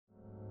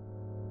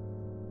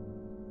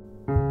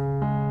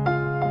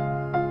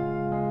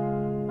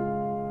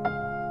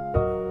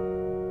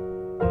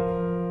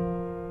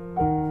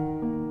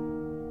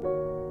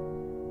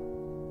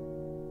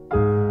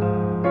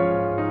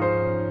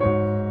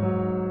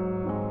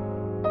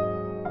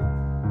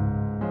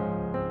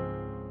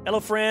Hello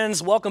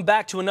friends, welcome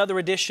back to another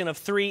edition of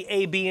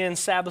 3ABN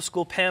Sabbath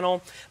School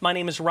Panel. My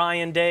name is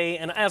Ryan Day,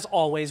 and as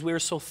always, we are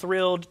so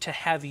thrilled to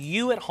have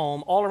you at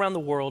home all around the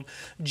world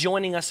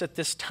joining us at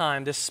this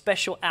time, this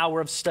special hour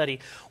of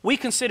study. We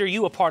consider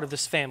you a part of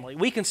this family.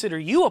 We consider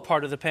you a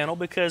part of the panel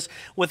because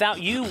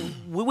without you,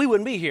 we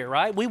wouldn't be here,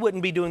 right? We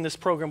wouldn't be doing this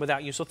program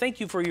without you. So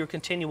thank you for your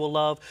continual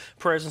love,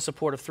 prayers, and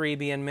support of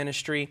 3ABN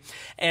Ministry.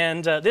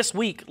 And this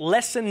week,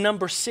 lesson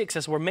number 6,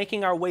 as we're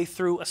making our way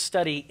through a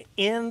study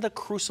in the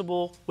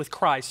crucible with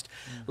Christ.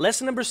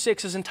 Lesson number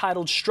 6 is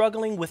entitled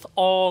Struggling with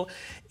All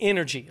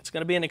Energy. It's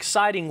going to be an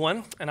exciting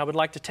one, and I would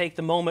like to take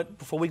the moment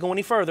before we go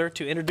any further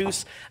to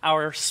introduce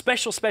our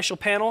special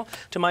panel.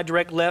 To my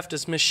direct left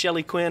is Miss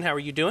Shelley Quinn. How are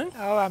you doing?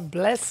 Oh, I'm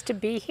blessed to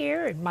be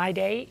here, and my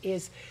day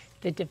is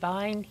the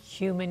divine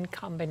human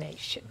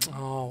combination.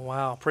 Oh,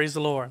 wow. Praise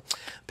the Lord.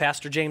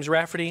 Pastor James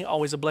Rafferty,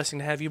 always a blessing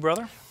to have you,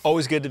 brother.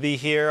 Always good to be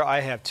here.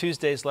 I have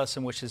Tuesday's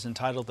lesson, which is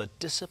entitled The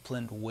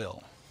Disciplined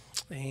Will.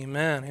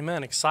 Amen.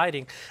 Amen.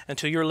 Exciting. And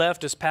to your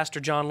left is Pastor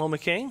John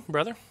Lomaking,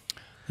 brother.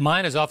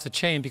 Mine is off the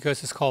chain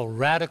because it's called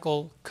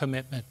radical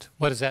commitment.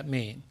 What does that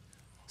mean?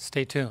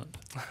 Stay tuned.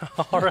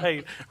 All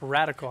right.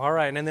 Radical. All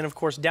right. And then, of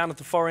course, down at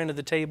the far end of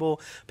the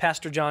table,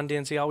 Pastor John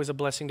Dinsey. Always a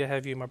blessing to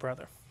have you, my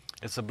brother.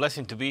 It's a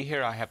blessing to be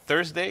here. I have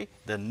Thursday,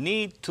 the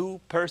need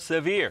to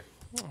persevere.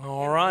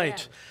 All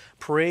right.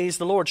 Praise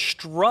the Lord.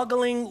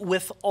 Struggling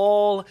with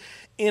all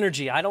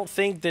energy. I don't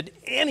think that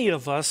any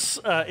of us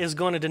is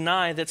going to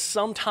deny that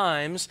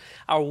sometimes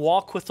our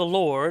walk with the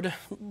Lord,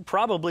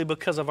 probably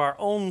because of our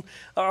own,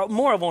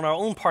 more of on our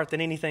own part than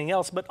anything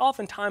else, but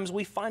oftentimes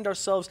we find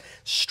ourselves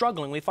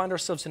struggling. We find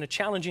ourselves in a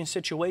challenging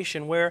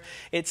situation where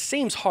it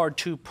seems hard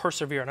to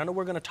persevere. And I know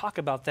we're going to talk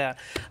about that.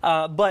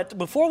 But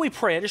before we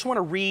pray, I just want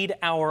to read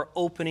our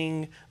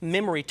opening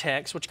memory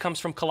text, which comes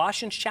from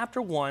Colossians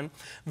chapter 1,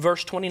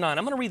 verse 29.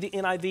 I'm going to read the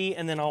NIV,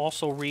 and then I'll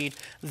also read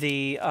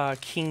the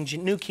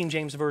New King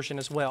James Version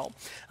as well.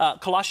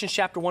 Colossians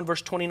chapter 1,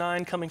 verse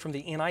 29, coming from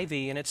the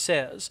NIV, and it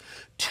says,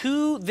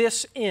 "To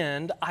this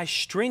end I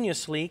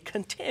strenuously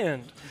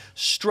contend,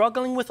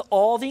 struggling with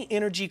all the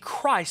energy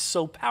Christ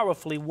so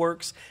powerfully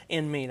works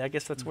in me." I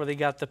guess that's where they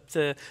got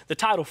the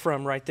title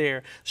from right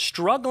there.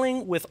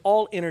 Struggling with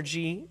all the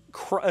energy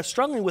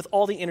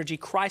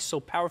Christ so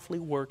powerfully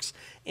works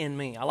in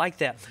me. I like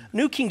that.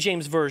 New King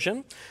James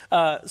Version,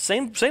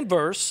 same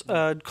verse,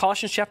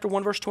 Colossians chapter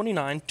 1, verse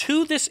 29.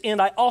 "To this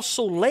end I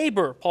also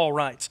labor," Paul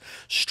writes,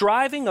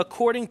 "striving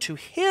according to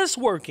His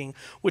working,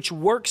 which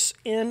works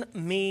in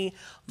me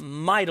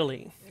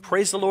mightily."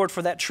 Praise the Lord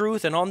for that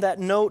truth. And on that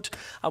note,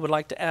 I would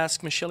like to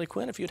ask Miss Shelley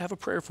Quinn if you'd have a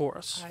prayer for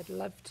us. I'd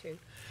love to.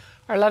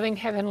 Our loving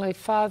Heavenly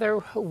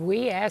Father,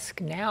 we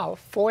ask now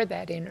for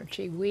that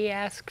energy. We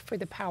ask for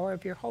the power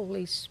of your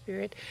Holy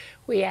Spirit.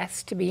 We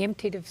ask to be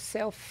emptied of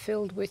self,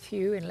 filled with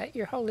you, and let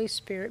your Holy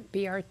Spirit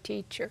be our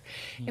teacher.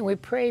 And we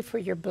pray for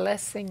your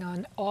blessing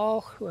on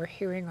all who are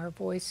hearing our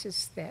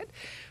voices, that,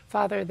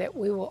 Father, that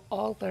we will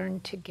all learn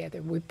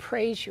together. We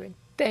praise you and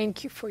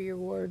thank you for your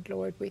word,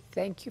 Lord. We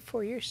thank you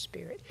for your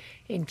Spirit.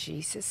 In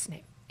Jesus'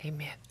 name,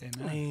 amen.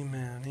 Amen.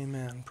 Amen.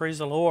 Amen. Praise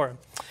the Lord.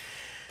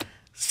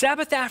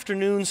 Sabbath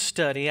afternoon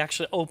study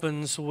actually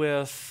opens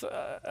with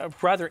a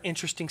rather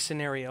interesting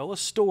scenario, a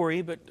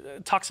story,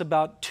 but talks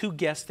about two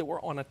guests that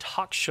were on a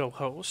talk show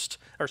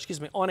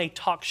on a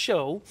talk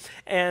show,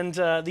 and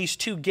these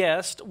two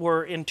guests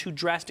were in two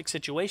drastic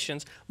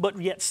situations, but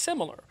yet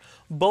similar.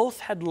 Both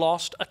had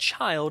lost a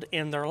child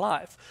in their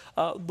life.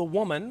 The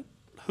woman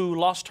who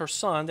lost her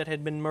son that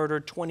had been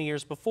murdered 20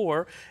 years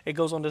before. It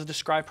goes on to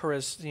describe her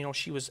as,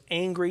 she was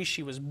angry,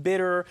 she was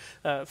bitter,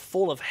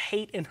 full of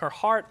hate in her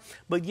heart.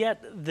 But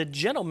yet the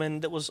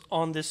gentleman that was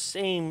on this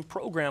same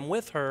program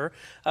with her,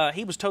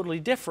 he was totally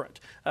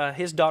different.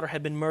 His daughter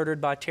had been murdered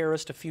by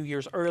terrorists a few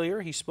years earlier.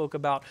 He spoke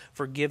about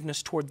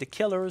forgiveness toward the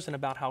killers and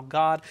about how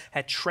God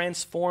had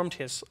transformed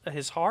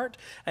his heart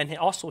and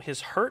also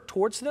his hurt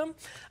towards them.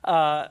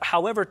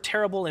 However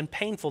terrible and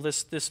painful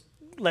this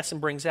lesson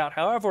brings out,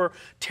 however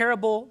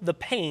terrible the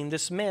pain,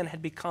 this man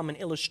had become an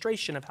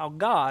illustration of how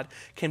God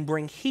can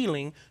bring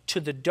healing to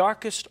the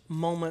darkest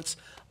moments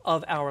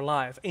of our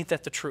life. Ain't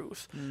that the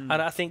truth? And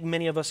I think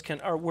many of us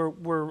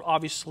we're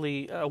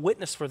obviously a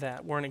witness for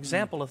that. We're an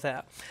example of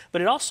that.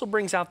 But it also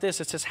brings out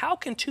this. It says, how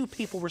can two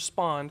people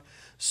respond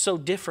so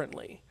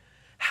differently?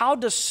 How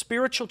does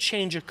spiritual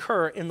change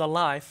occur in the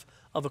life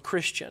of a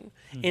Christian,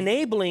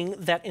 enabling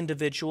that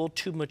individual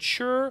to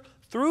mature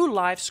through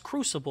life's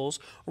crucibles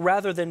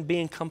rather than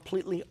being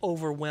completely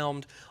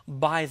overwhelmed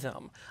by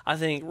them? I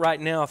think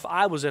right now, if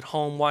I was at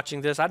home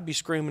watching this, I'd be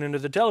screaming into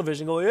the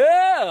television going,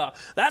 yeah,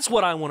 that's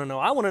what I want to know.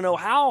 I want to know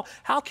how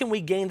can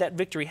we gain that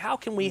victory? How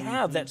can we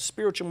have that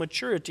spiritual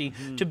maturity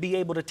to be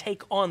able to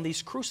take on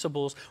these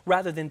crucibles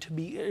rather than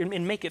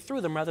and make it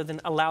through them rather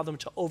than allow them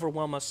to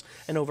overwhelm us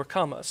and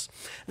overcome us?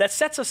 That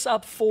sets us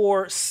up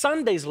for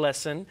Sunday's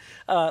lesson,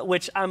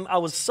 which I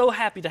was so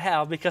happy to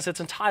have because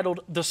it's entitled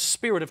The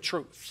Spirit of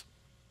Truth.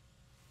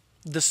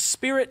 The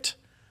Spirit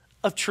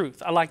of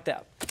Truth. I like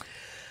that.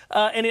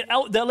 And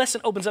the lesson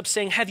opens up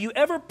saying, have you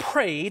ever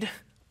prayed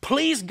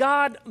Please,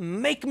 God,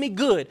 make me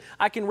good.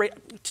 I can rate.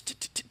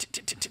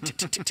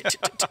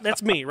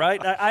 That's me,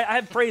 right?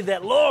 I prayed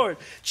that, Lord,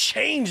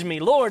 change me.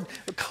 Lord,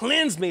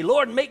 cleanse me.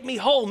 Lord, make me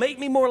whole. Make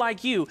me more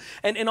like you.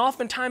 And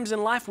oftentimes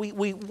in life,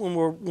 when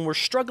we're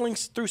struggling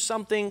through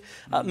something,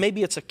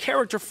 maybe it's a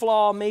character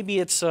flaw, maybe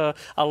it's a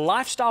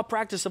lifestyle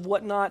practice of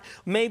whatnot.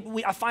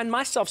 I find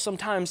myself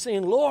sometimes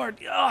saying, Lord,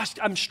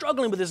 I'm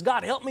struggling with this.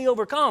 God, help me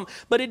overcome.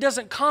 But it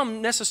doesn't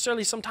come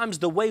necessarily sometimes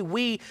the way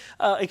we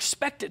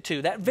expect it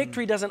to. That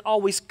victory doesn't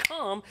always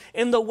come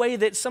in the way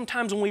that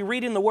sometimes when we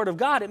read in the Word of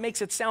God, it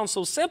makes it sound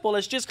so simple.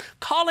 It's just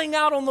calling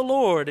out on the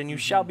Lord and you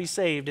shall be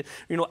saved.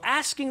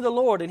 Asking the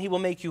Lord and He will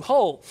make you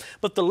whole.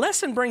 But the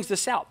lesson brings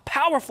this out.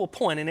 Powerful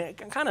point, and it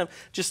kind of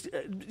just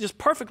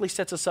perfectly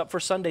sets us up for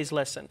Sunday's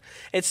lesson.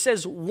 It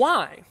says,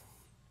 why?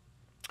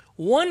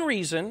 One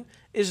reason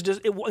is,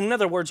 in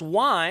other words,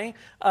 why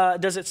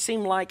does it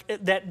seem like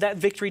that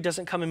victory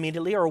doesn't come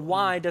immediately, or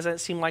why doesn't it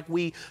seem like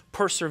we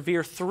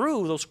persevere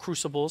through those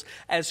crucibles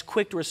as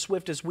quick or as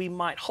swift as we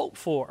might hope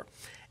for?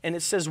 And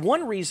it says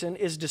one reason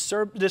is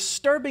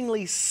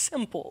disturbingly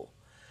simple.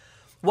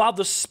 While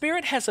the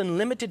Spirit has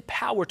unlimited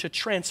power to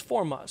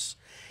transform us,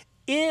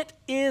 it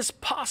is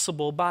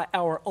possible by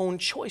our own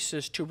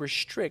choices to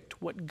restrict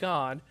what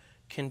God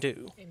can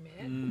do.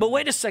 Amen. But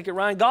wait a second,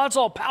 Ryan. God's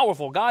all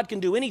powerful. God can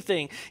do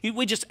anything.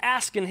 We just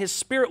ask and His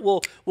Spirit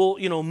will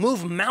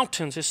move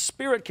mountains. His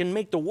Spirit can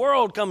make the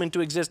world come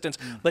into existence.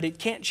 But it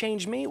can't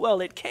change me? Well,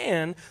 it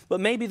can. But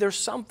maybe there's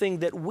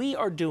something that we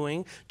are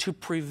doing to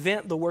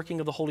prevent the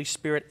working of the Holy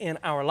Spirit in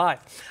our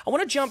life. I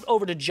want to jump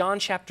over to John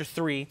chapter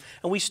 3,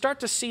 and we start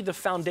to see the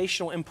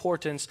foundational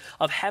importance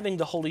of having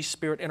the Holy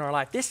Spirit in our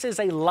life. This is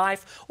a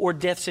life or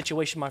death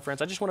situation, my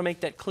friends. I just want to make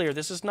that clear.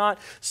 This is not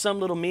some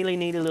little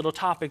mealy-needy little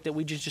topic that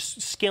we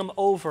just skim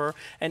over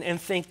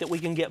and think that we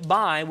can get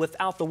by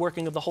without the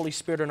working of the Holy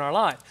Spirit in our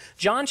life.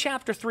 John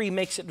chapter 3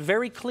 makes it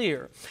very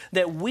clear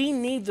that we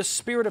need the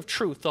Spirit of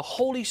truth, the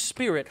Holy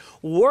Spirit,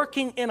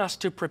 working in us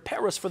to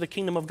prepare us for the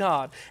kingdom of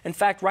God. In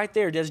fact, right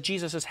there, as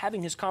Jesus is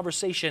having his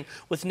conversation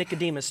with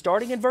Nicodemus,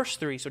 starting in verse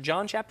 3, so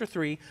John chapter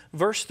 3,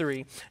 verse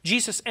 3,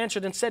 Jesus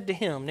answered and said to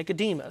him,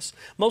 Nicodemus,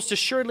 most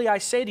assuredly I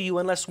say to you,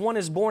 unless one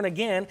is born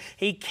again,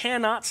 he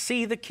cannot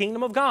see the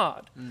kingdom of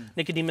God.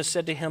 Nicodemus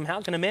said to him, how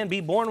can a man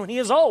be born when he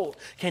is old?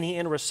 Can he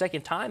enter a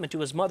second time into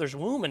his mother's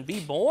womb and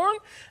be born?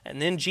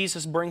 And then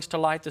Jesus brings to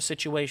light the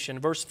situation.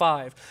 Verse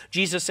 5,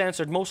 Jesus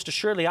answered, most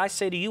assuredly I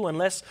say to you,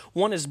 unless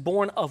one is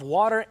born of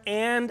water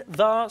and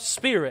the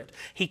Spirit,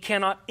 he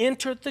cannot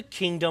enter the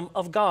kingdom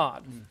of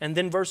God. And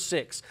then verse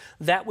 6,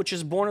 that which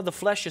is born of the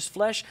flesh is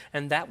flesh,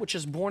 and that which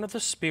is born of the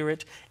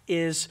Spirit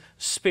is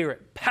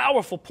spirit.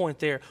 Powerful point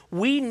there.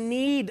 We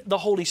need the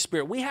Holy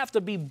Spirit. We have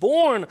to be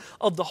born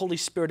of the Holy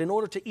Spirit in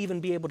order to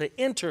even be able to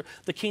enter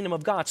the kingdom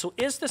of God. So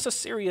is this a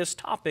serious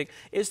topic?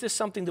 Is this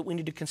something that we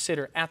need to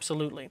consider?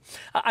 Absolutely.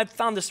 I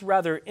found this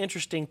rather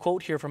interesting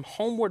quote here from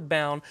Homeward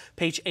Bound,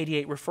 page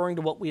 88, referring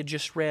to what we had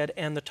just read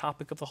and the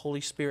topic of the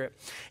Holy Spirit.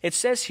 It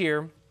says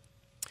here,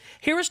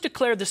 here is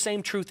declared the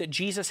same truth that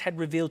Jesus had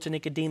revealed to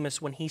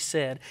Nicodemus when he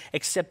said,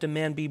 except a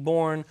man be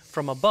born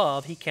from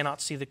above, he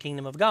cannot see the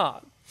kingdom of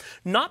God.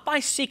 Not by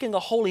seeking a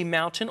holy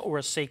mountain or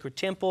a sacred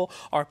temple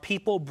are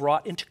people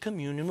brought into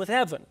communion with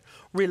heaven.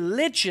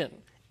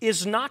 Religion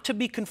is not to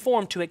be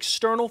conformed to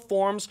external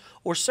forms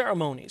or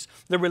ceremonies.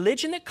 The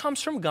religion that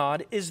comes from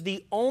God is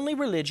the only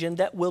religion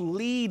that will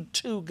lead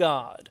to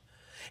God.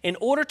 In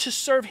order to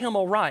serve Him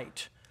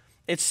aright,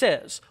 it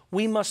says,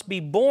 we must be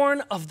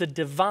born of the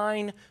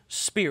divine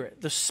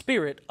Spirit, the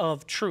Spirit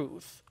of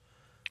truth.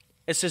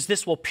 It says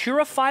this will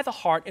purify the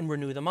heart and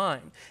renew the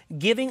mind,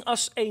 giving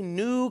us a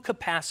new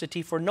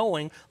capacity for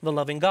knowing the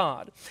loving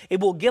God. It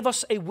will give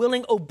us a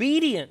willing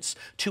obedience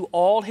to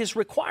all His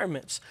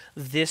requirements.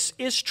 This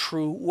is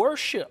true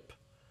worship.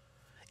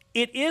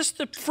 It is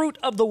the fruit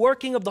of the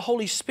working of the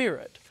Holy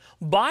Spirit.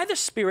 By the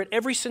Spirit,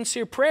 every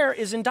sincere prayer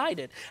is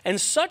indicted,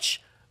 and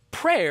such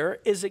prayer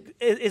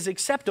is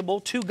acceptable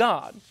to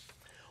God.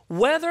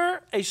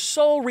 Whether a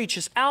soul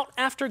reaches out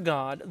after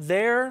God,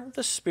 there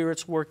the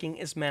Spirit's working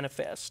is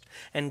manifest,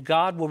 and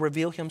God will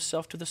reveal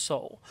Himself to the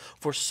soul.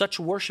 For such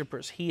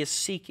worshipers He is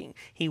seeking.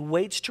 He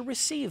waits to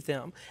receive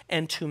them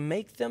and to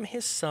make them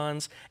His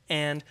sons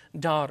and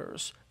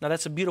daughters. Now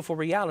that's a beautiful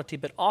reality,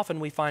 but often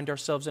we find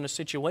ourselves in a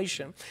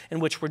situation in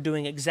which we're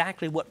doing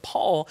exactly what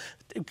Paul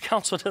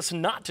counseled us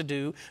not to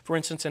do. For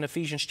instance, in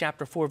Ephesians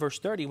chapter 4, verse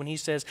 30, when he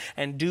says,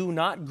 and do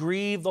not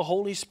grieve the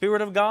Holy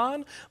Spirit of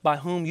God, by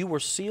whom you were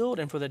sealed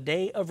and for the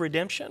day of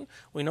redemption.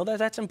 We know that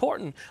that's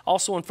important.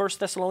 Also in 1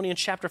 Thessalonians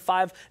chapter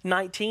 5,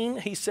 19,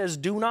 he says,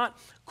 do not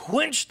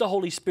quench the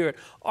Holy Spirit.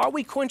 Are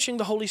we quenching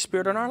the Holy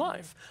Spirit in our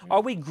life?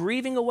 Are we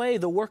grieving away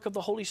the work of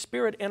the Holy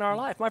Spirit in our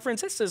life? My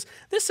friends, this is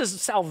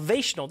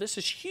salvational. This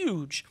is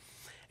huge.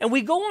 And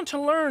we go on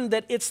to learn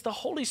that it's the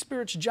Holy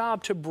Spirit's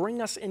job to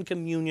bring us in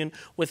communion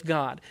with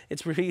God.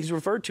 He's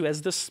referred to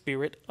as the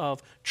Spirit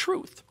of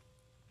truth.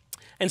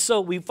 And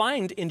so we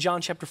find in John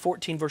chapter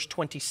 14, verse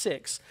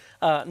 26,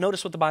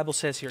 notice what the Bible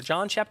says here.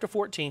 John chapter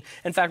 14.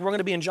 In fact, we're going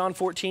to be in John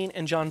 14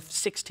 and John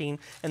 16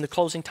 in the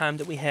closing time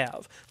that we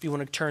have, if you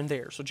want to turn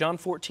there. So John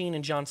 14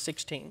 and John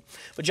 16.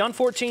 But John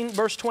 14,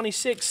 verse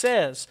 26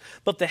 says,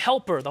 "But the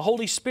Helper, the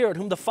Holy Spirit,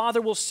 whom the Father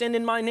will send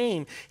in my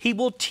name, he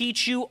will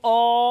teach you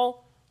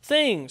all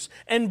things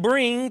and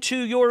bring to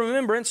your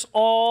remembrance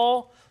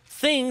all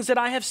things that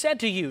I have said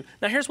to you."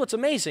 Now here's what's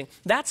amazing.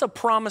 That's a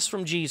promise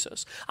from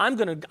Jesus. I'm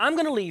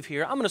gonna leave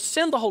here. I'm gonna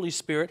send the Holy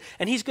Spirit,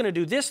 and he's gonna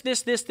do this,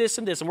 this, this, this,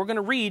 and this. And we're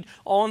gonna read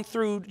on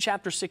through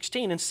chapter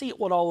 16 and see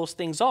what all those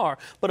things are.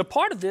 But a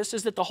part of this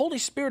is that the Holy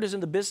Spirit is in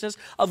the business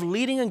of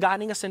leading and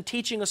guiding us and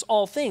teaching us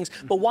all things.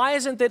 But why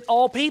isn't it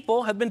all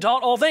people have been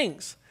taught all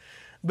things?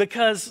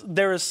 Because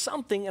there is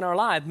something in our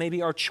life,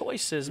 maybe our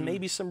choices,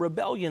 maybe some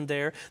rebellion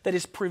there, that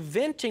is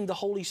preventing the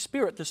Holy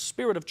Spirit, the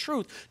Spirit of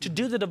truth, to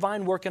do the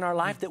divine work in our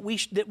life that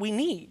we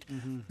need.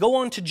 Go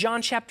on to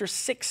John chapter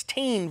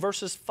 16,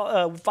 verses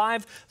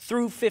 5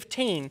 through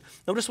 15.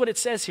 Notice what it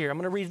says here.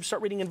 I'm going to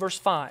start reading in verse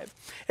 5.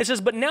 It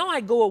says, "But now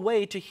I go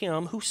away to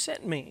him who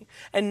sent me,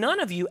 and none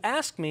of you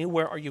ask me,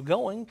 'Where are you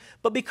going?'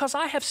 But because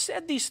I have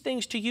said these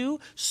things to you,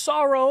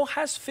 sorrow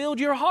has filled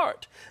your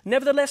heart.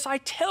 Nevertheless, I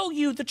tell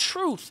you the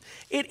truth.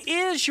 It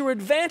is your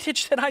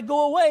advantage that I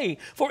go away.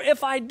 For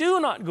if I do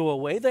not go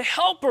away, the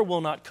Helper will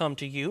not come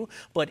to you.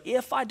 But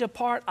if I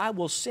depart, I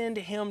will send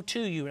him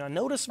to you." Now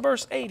notice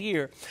verse 8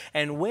 here.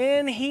 "And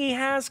when he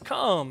has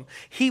come,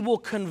 he will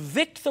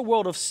convict the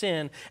world of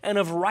sin and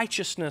of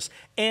righteousness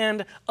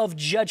and of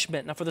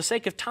judgment." Now for the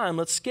sake of time,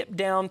 let's skip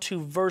down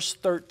to verse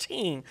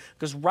 13.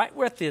 Because right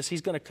with this,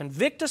 he's going to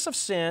convict us of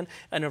sin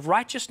and of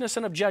righteousness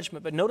and of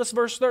judgment. But notice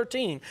verse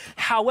 13.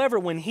 "However,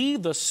 when he,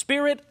 the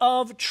Spirit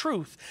of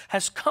truth,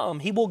 has come,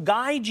 he will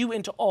guide you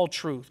into all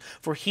truth.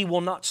 For he will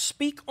not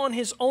speak on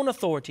his own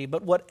authority,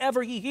 but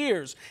whatever he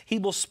hears, he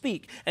will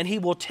speak. And he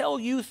will tell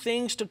you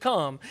things to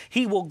come.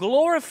 He will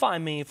glorify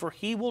me, for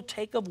he will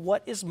take of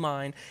what is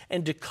mine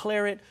and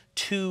declare it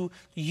to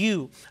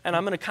you." And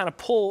I'm going to kind of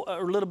pull a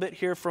little bit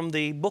here from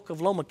the book of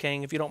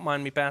Lomaking, if you don't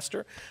mind me,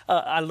 Pastor.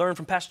 I learned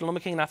from Pastor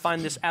Lomaking, and I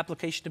find this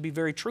application to be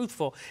very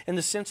truthful in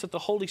the sense that the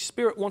Holy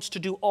Spirit wants to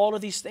do all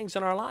of these things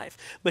in our life.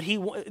 But he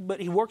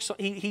works.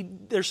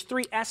 There's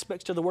three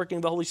aspects to the working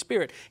of the Holy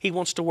Spirit. He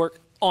wants to work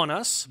on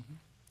us,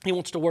 he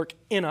wants to work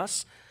in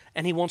us,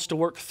 and he wants to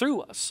work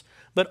through us.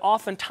 But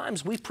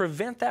oftentimes we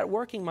prevent that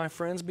working, my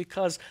friends,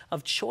 because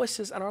of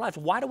choices in our life.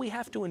 Why do we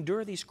have to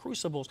endure these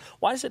crucibles?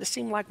 Why does it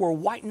seem like we're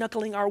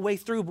white-knuckling our way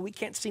through, but we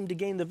can't seem to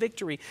gain the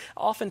victory?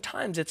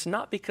 Oftentimes it's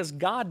not because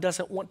God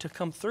doesn't want to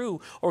come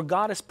through or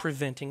God is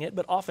preventing it,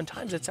 but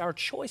oftentimes it's our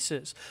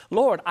choices.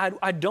 Lord,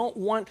 I don't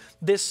want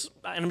this,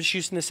 and I'm just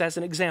using this as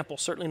an example,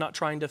 certainly not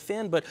trying to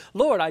offend, but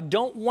Lord, I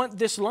don't want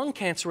this lung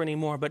cancer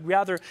anymore, but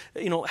rather,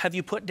 have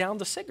you put down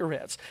the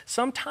cigarettes?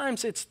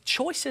 Sometimes it's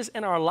choices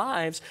in our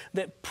lives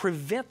that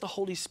prevent the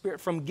Holy Spirit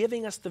from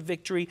giving us the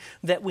victory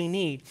that we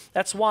need.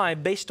 That's why,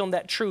 based on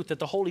that truth that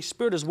the Holy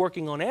Spirit is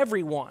working on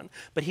everyone,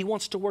 but he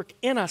wants to work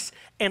in us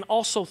and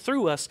also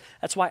through us.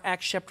 That's why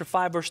Acts chapter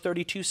 5 verse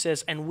 32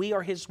 says, "And we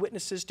are his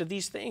witnesses to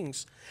these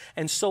things.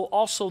 And so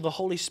also the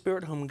Holy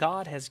Spirit whom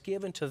God has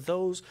given to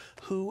those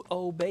who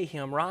obey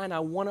him." Ryan,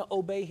 I want to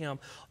obey him.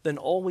 Then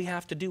all we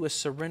have to do is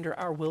surrender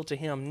our will to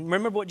him.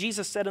 Remember what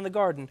Jesus said in the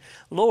garden,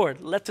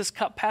 "Lord, let this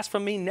cup pass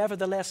from me.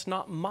 Nevertheless,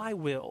 not my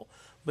will,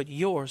 but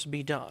yours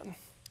be done."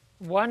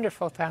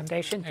 Wonderful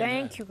foundation.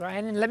 Thank you,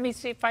 Ryan. And let me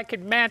see if I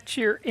could match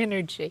your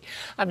energy.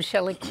 I'm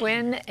Shelley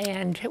Quinn,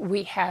 and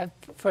we have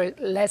for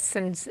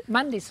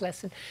Monday's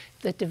lesson,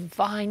 the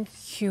divine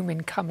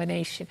human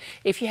combination.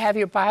 If you have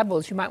your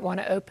Bibles, you might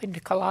want to open to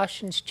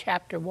Colossians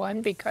chapter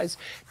 1, because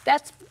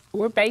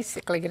we're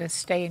basically going to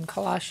stay in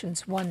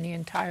Colossians 1 the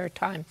entire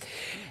time.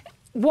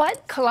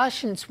 What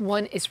Colossians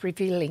 1 is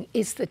revealing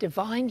is the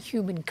divine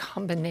human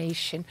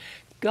combination.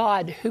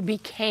 God who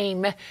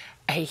became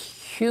a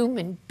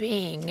human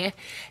being,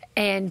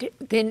 and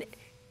then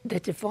the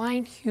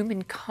divine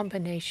human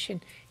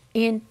combination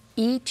in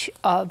each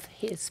of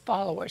his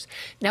followers.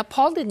 Now,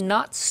 Paul did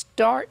not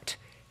start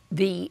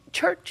the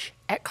church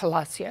at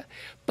Colossia,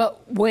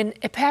 but when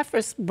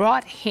Epaphras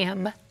brought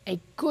him a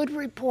good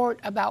report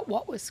about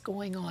what was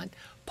going on,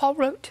 Paul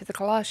wrote to the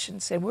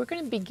Colossians, and we're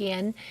going to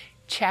begin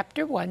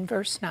chapter 1,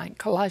 verse 9,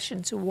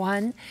 Colossians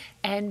 1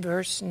 and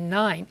verse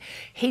 9.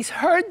 He's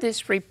heard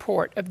this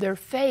report of their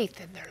faith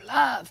and their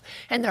love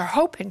and their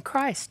hope in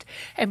Christ.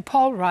 And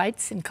Paul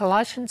writes in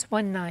Colossians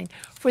 1:9,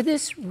 "For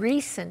this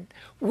reason,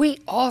 we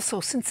also,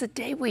 since the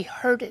day we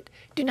heard it,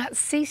 do not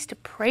cease to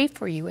pray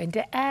for you and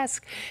to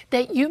ask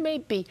that you may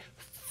be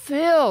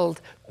filled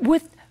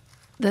with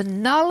the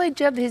knowledge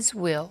of his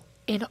will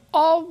in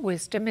all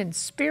wisdom and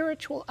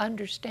spiritual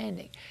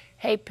understanding."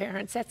 Hey,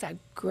 parents, that's a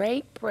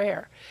great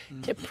prayer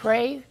to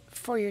pray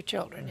for your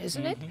children,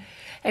 isn't it?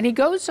 And he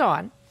goes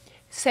on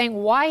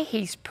saying why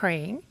he's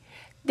praying,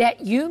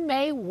 that you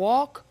may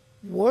walk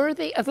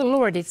worthy of the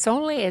Lord. It's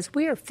only as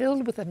we are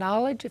filled with the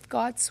knowledge of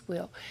God's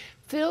will,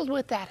 filled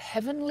with that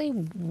heavenly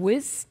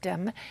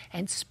wisdom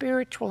and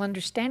spiritual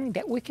understanding,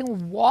 that we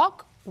can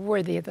walk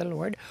worthy of the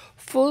Lord,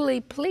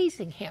 fully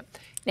pleasing Him.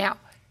 Now,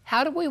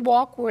 how do we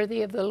walk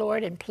worthy of the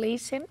Lord and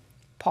please Him?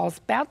 Paul's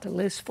about to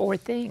list 4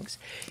 things.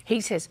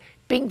 He says,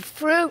 being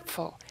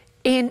fruitful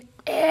in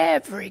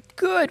every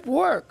good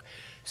work.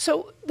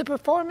 So the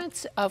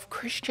performance of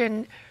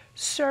Christian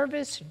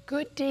service and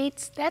good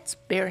deeds, that's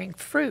bearing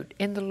fruit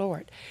in the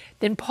Lord.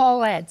 Then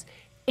Paul adds,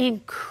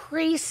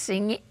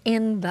 increasing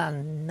in the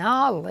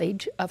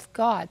knowledge of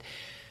God.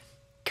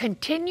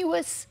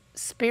 Continuous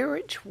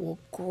spiritual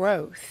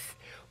growth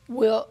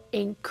will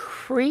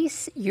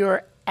increase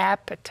your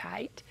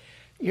appetite,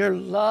 your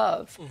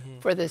love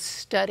for the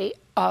study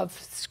of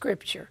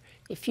Scripture.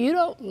 If you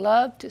don't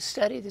love to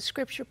study the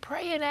Scripture,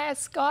 pray and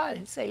ask God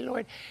and say,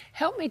 Lord,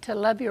 help me to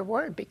love your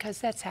word, because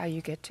that's how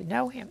you get to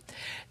know Him.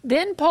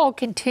 Then Paul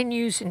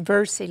continues in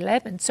verse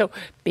 11. So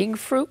being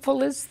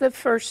fruitful is the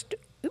first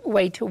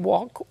way to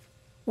walk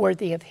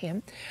worthy of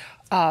Him.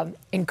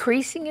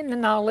 Increasing in the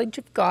knowledge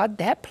of God,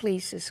 that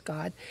pleases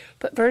God.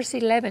 But verse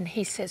 11,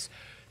 he says,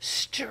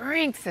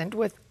 strengthened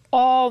with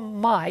all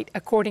might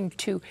according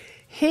to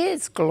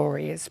His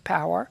glorious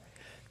power,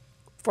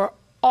 for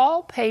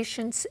all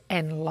patience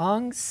and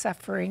long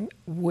suffering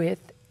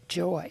with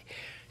joy.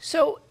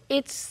 So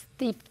it's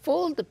the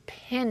full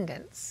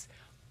dependence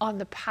on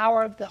the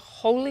power of the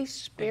Holy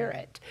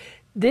Spirit.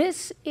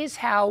 This is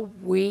how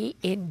we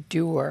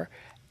endure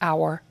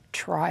our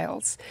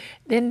trials.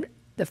 Then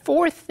the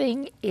 4th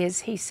thing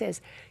is, he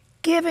says,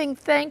 giving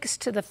thanks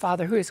to the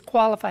Father who has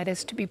qualified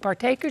us to be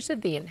partakers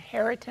of the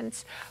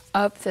inheritance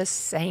of the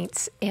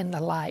saints in the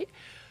light.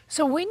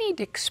 So we need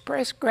to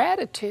express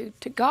gratitude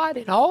to God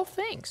in all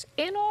things,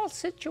 in all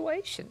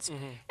situations.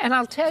 And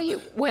I'll tell you,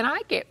 when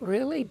I get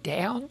really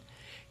down,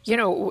 you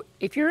know,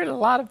 if you're in a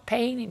lot of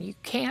pain and you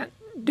can't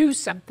do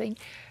something,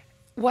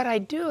 what I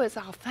do is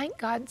I'll thank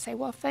God and say,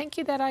 well, thank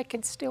you that I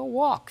can still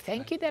walk.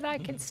 Thank you that I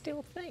can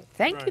still think.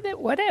 Thank you that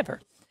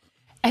whatever.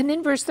 And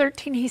then verse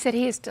 13, he said,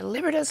 He has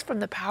delivered us from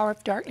the power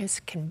of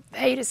darkness,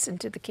 conveyed us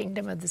into the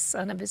kingdom of the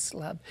Son of His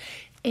love,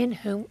 in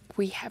whom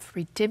we have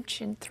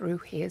redemption through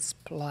His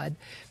blood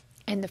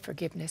and the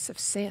forgiveness of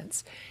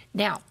sins.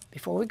 Now,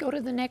 before we go to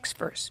the next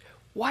verse,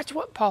 watch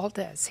what Paul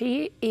does.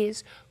 He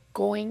is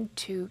going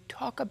to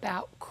talk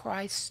about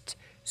Christ's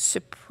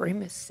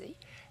supremacy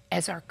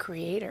as our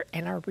Creator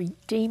and our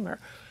Redeemer.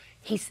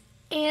 He's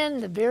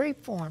in the very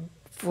form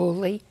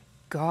fully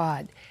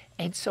God.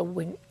 And so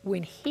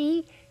when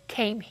He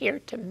came here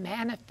to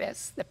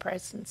manifest the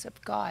presence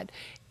of God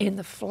in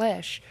the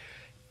flesh,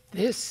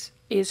 this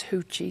is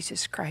who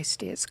Jesus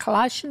Christ is.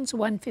 Colossians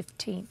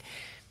 1:15.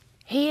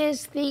 He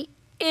is the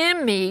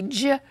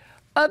image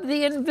of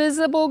the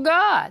invisible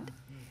God.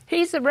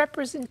 He's the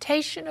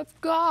representation of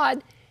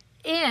God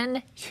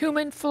in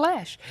human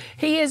flesh.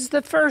 He is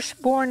the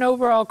firstborn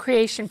over all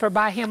creation, for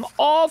by Him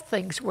all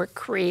things were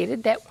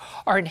created that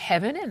are in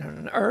heaven and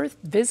on earth,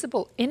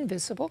 visible,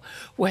 invisible,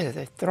 whether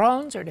they're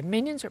thrones or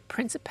dominions or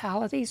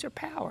principalities or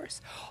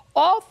powers.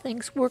 All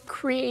things were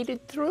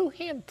created through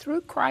Him,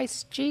 through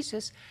Christ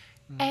Jesus,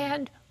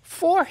 and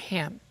for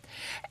Him.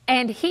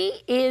 And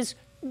He is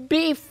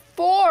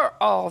before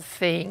all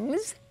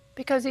things,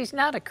 because He's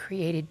not a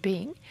created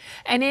being.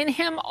 And in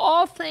Him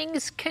all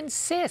things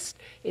consist.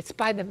 It's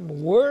by the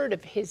word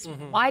of His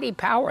mighty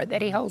power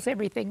that He holds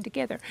everything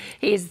together.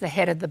 He is the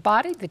head of the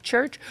body, the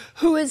church,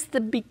 who is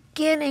the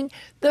beginning,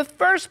 the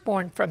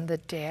firstborn from the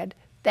dead,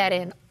 that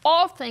in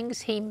all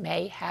things He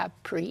may have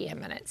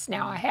preeminence.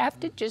 Now I have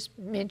to just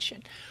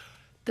mention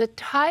the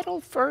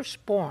title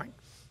firstborn.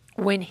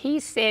 When He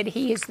said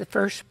He is the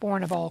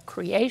firstborn of all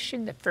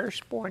creation, the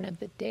firstborn of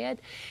the dead,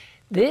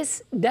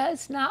 this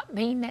does not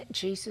mean that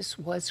Jesus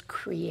was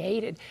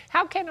created.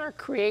 How can our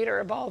Creator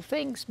of all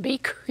things be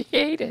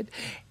created?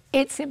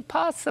 It's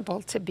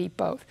impossible to be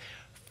both.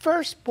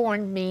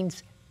 Firstborn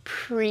means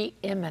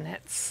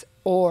preeminence,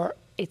 or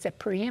it's a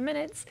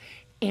preeminence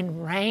in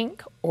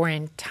rank or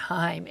in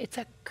time. It's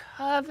a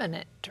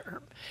covenant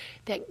term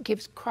that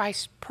gives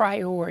Christ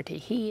priority.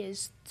 He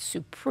is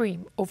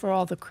supreme over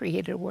all the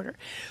created order.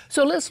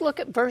 So let's look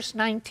at verse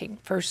 19,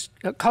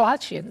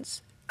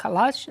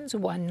 Colossians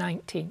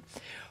 1:19.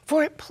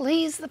 For it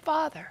pleased the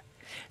Father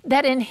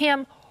that in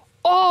Him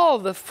all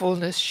the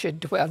fullness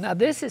should dwell. Now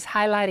this is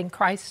highlighting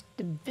Christ's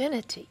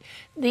divinity.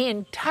 The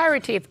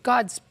entirety of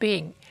God's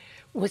being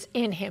was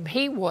in Him.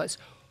 He was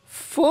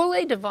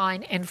fully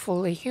divine and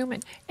fully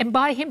human. And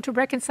by Him to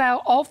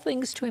reconcile all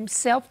things to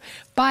Himself,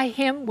 by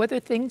Him, whether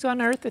things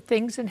on earth or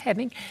things in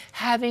heaven,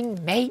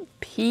 having made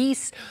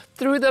peace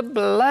through the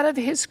blood of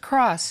His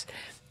cross.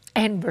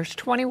 And verse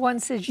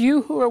 21 says,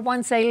 you who were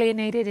once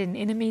alienated and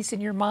enemies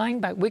in your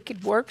mind by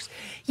wicked works,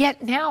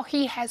 yet now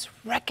He has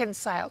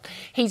reconciled.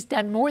 He's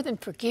done more than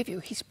forgive you.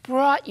 He's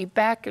brought you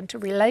back into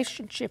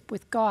relationship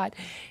with God.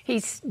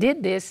 He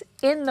did this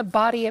in the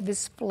body of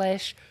His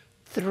flesh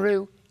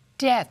through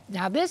death.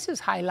 Now this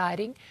is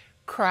highlighting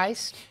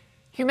Christ's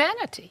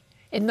humanity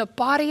in the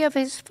body of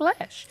His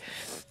flesh.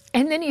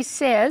 And then He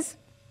says,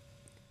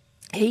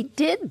 He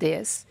did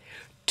this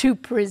to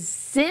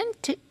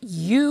present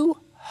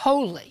you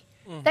holy.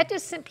 That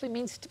just simply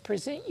means to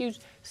present you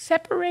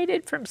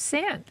separated from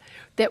sin,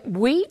 that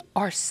we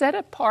are set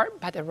apart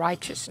by the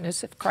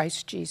righteousness of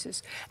Christ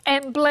Jesus,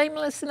 and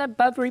blameless and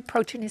above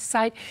reproach in his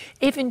sight,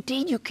 if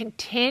indeed you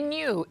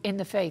continue in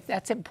the faith.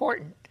 That's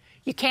important.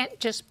 You can't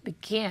just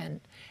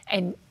begin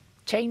and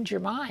change your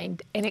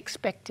mind and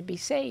expect to be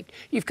saved.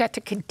 You've got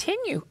to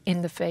continue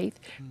in the faith,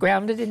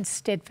 grounded and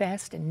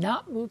steadfast, and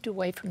not moved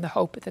away from the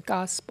hope of the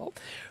gospel.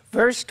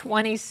 Verse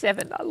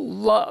 27, I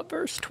love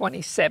verse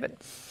 27.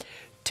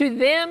 To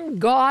them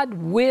God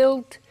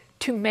willed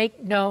to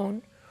make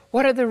known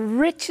what are the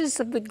riches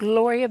of the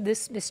glory of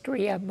this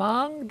mystery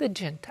among the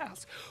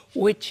Gentiles,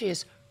 which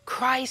is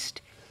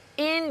Christ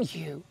in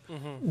you,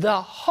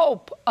 the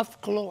hope of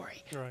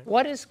glory. Right.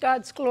 What is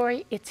God's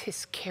glory? It's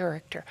his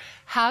character.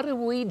 How do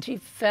we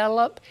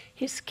develop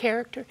his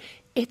character?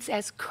 It's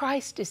as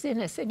Christ is in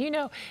us. And you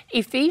know,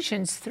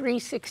 Ephesians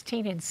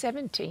 3:16 and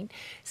 17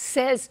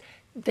 says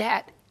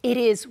that it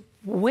is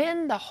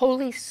when the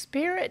Holy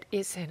Spirit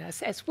is in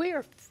us, as we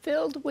are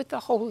filled with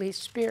the Holy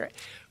Spirit,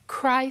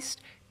 Christ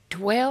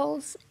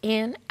dwells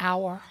in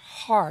our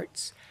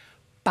hearts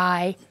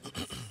by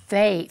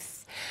faith.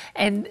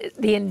 And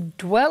the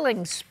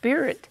indwelling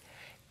Spirit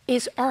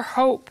is our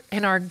hope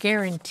and our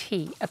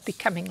guarantee of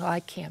becoming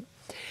like him.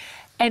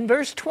 And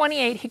verse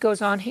 28, he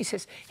goes on, he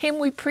says, him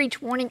we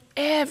preach, warning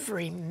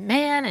every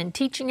man and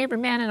teaching every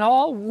man in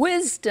all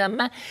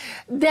wisdom,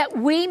 that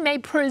we may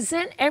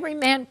present every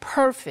man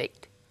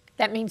perfect.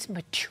 That means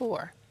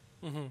mature.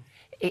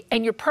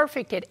 And you're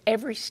perfect at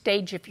every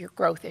stage of your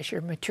growth as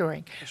you're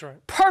maturing. That's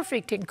right.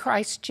 Perfect in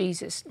Christ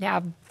Jesus.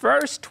 Now,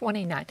 verse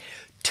 29.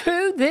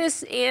 To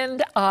this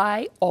end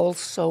I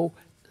also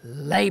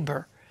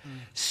labor,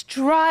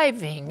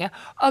 striving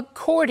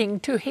according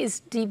to his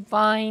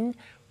divine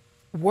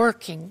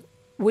working,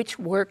 which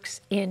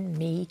works in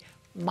me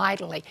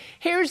mightily.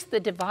 Here's the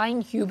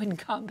divine human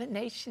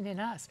combination in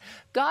us.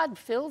 God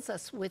fills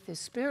us with his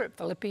Spirit.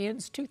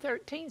 Philippians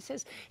 2:13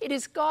 says, it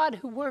is God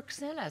who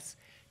works in us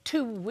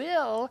to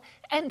will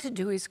and to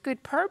do his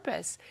good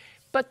purpose.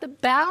 But the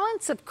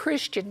balance of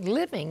Christian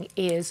living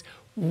is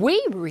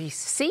we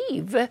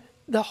receive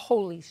the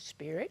Holy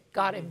Spirit.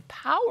 God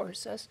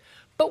empowers us,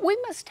 but we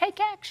must take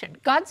action.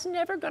 God's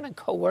never going to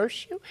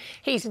coerce you.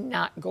 He's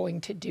not going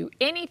to do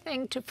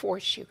anything to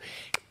force you.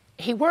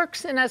 He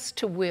works in us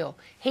to will.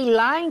 He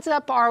lines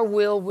up our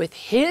will with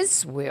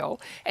his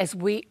will as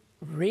we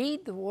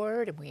read the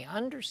Word and we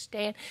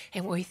understand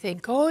and we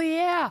think, oh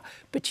yeah,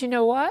 but you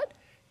know what?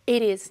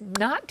 It is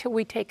not till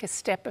we take a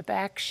step of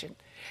action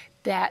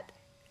that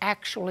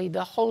actually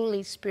the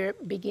Holy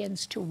Spirit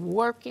begins to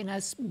work in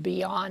us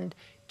beyond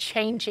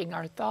changing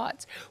our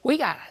thoughts. We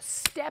got to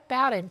step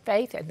out in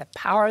faith and the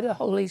power of the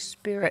Holy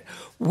Spirit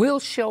will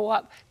show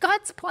up.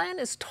 God's plan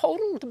is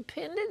total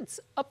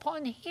dependence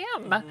upon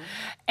him.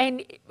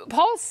 And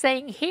Paul's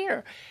saying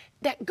here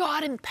that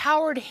God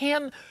empowered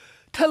him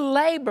to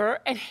labor,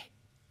 and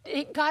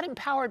God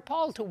empowered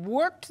Paul to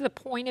work to the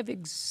point of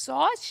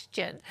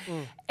exhaustion.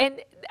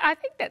 And I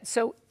think that's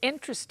so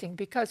interesting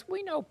because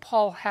we know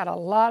Paul had a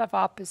lot of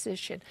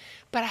opposition.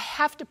 But I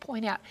have to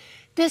point out,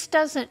 this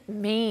doesn't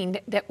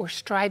mean that we're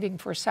striving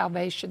for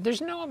salvation.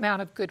 There's no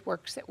amount of good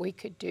works that we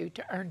could do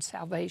to earn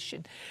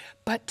salvation.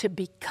 But to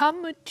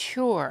become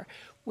mature,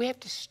 we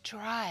have to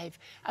strive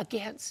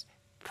against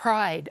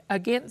pride,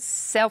 against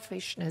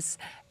selfishness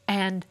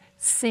and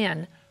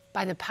sin,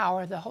 by the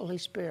power of the Holy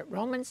Spirit.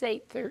 Romans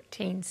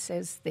 8:13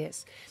 says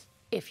this,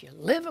 if you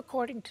live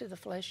according to the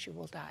flesh, you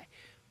will die.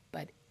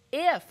 But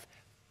if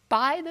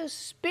by the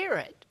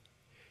Spirit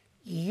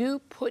you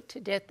put to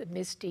death the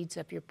misdeeds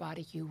of your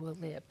body, you will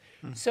live.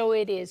 So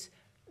it is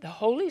the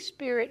Holy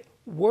Spirit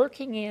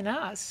working in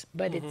us,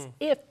 but it's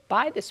if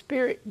by the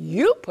Spirit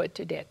you put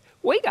to death.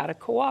 We got to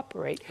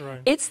cooperate.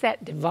 Right. It's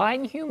that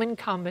divine human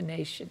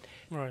combination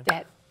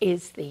that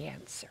is the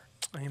answer.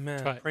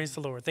 Amen. Right. Praise the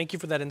Lord. Thank you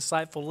for that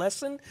insightful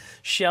lesson,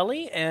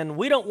 Shelley. And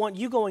we don't want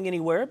you going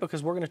anywhere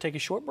because we're going to take a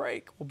short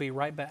break. We'll be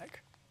right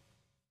back.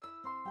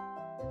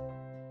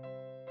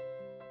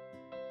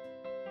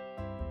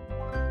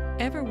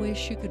 Ever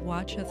wish you could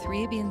watch a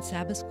 3ABN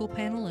Sabbath School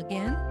panel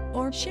again?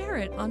 Or share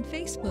it on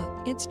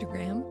Facebook,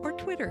 Instagram, or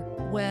Twitter?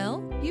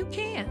 Well, you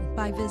can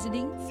by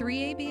visiting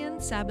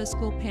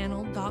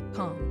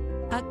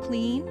 3ABNSabbathSchoolPanel.com. A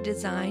clean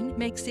design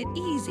makes it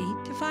easy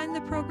to find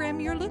the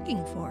program you're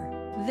looking for.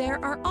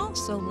 There are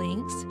also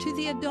links to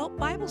the Adult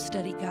Bible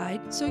Study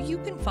Guide so you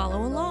can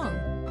follow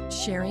along.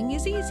 Sharing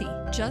is easy.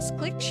 Just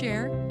click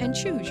share and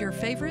choose your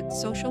favorite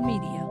social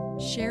media.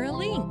 Share a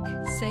link.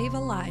 Save a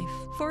life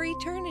for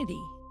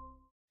eternity.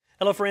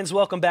 Hello, friends.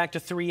 Welcome back to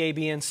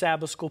 3ABN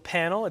Sabbath School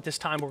Panel. At this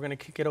time, we're going to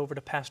kick it over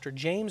to Pastor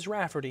James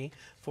Rafferty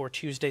for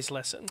Tuesday's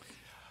lesson.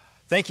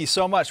 Thank you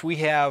so much. We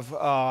have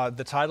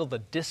the title, The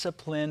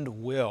Disciplined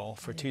Will,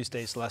 for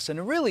Tuesday's lesson.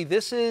 And really,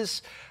 this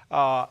is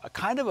a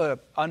kind of an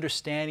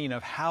understanding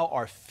of how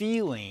our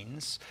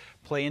feelings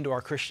play into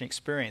our Christian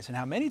experience and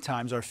how many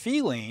times our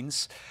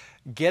feelings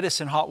get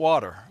us in hot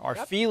water. Our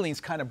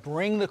feelings kind of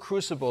bring the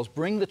crucibles,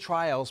 bring the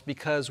trials,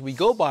 because we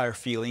go by our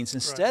feelings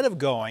instead of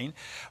going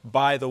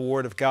by the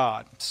Word of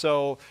God.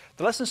 So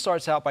The lesson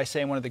starts out by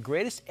saying one of the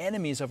greatest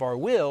enemies of our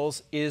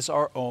wills is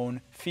our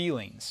own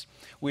feelings.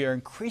 We are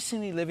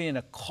increasingly living in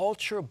a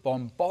culture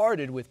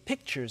bombarded with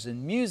pictures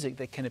and music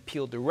that can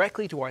appeal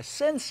directly to our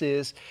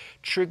senses,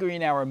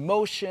 triggering our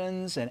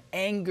emotions and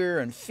anger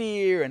and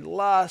fear and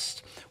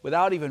lust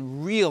without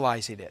even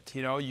realizing it.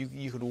 You know,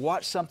 you could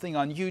watch something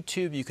on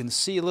YouTube, you can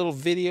see a little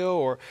video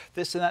or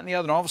this and that and the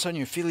other, and all of a sudden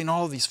you're feeling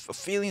all of these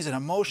feelings and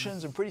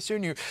emotions, and pretty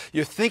soon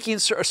you're thinking a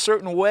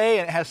certain way,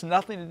 and it has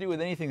nothing to do with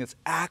anything that's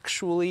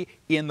actually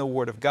in the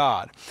Word of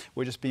God.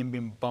 We're just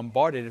being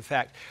bombarded. In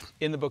fact,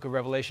 in the book of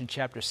Revelation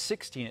chapter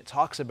 16, it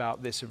talks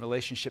about this in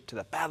relationship to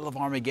the Battle of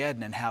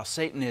Armageddon and how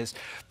Satan is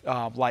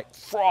like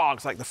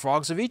frogs, like the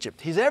frogs of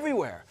Egypt. He's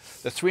everywhere.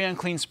 The three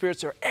unclean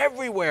spirits are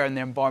everywhere, and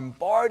they're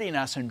bombarding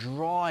us and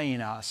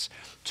drawing us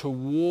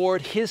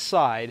toward his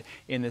side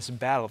in this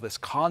battle, this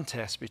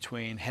contest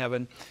between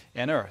heaven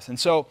and earth. And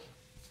so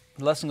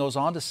the lesson goes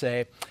on to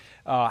say,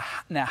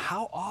 now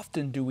how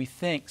often do we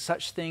think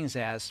such things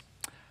as,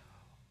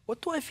 what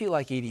do I feel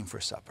like eating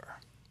for supper?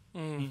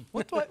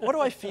 What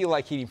do I feel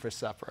like eating for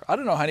supper? I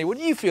don't know, honey. What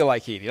do you feel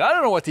like eating? I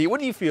don't know what to eat. What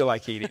do you feel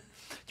like eating?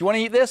 Do you want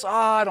to eat this? Oh,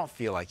 I don't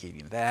feel like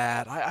eating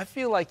that. I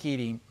feel like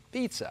eating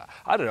pizza.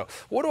 I don't know.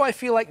 What do I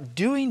feel like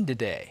doing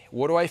today?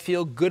 What do I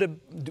feel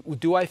good?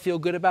 Do I feel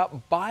good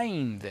about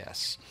buying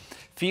this?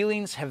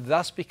 Feelings have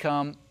thus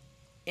become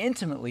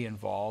intimately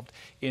involved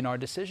in our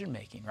decision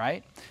making,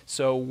 right?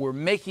 So we're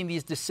making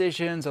these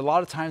decisions. A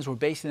lot of times we're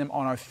basing them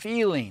on our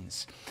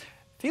feelings.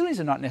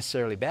 Feelings are not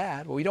necessarily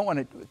bad. Well, we don't want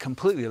to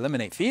completely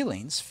eliminate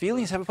feelings.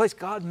 Feelings have a place.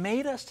 God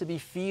made us to be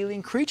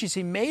feeling creatures.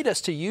 He made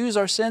us to use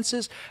our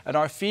senses and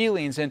our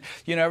feelings. And,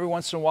 you know, every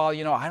once in a while,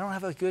 you know, I don't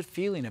have a good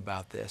feeling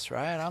about this,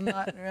 right? I'm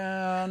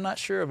not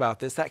sure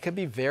about this. That could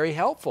be very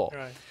helpful.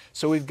 Right.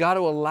 So we've got to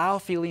allow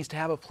feelings to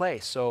have a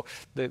place. So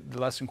the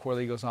lesson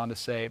quarterly goes on to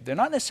say, they're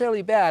not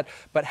necessarily bad,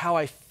 but how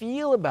I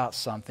feel about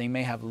something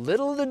may have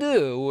little to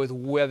do with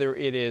whether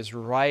it is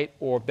right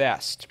or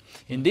best.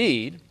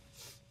 Indeed,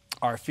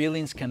 our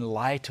feelings can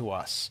lie to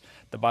us.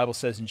 The Bible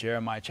says in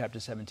Jeremiah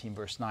chapter 17,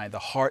 verse 9, the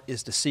heart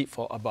is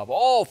deceitful above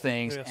all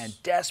things and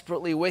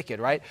desperately wicked,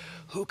 right?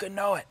 Who can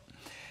know it?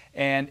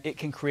 And it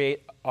can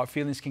create, our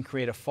feelings can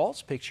create a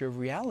false picture of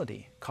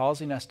reality,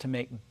 causing us to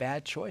make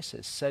bad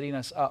choices, setting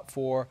us up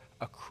for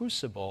a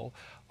crucible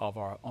of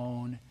our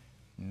own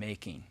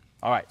making.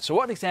 All right, so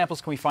what examples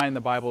can we find in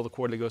the Bible, the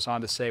quarterly goes on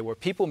to say, where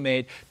people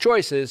made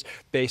choices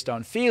based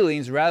on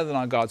feelings rather than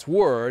on God's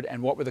Word,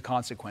 and what were the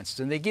consequences?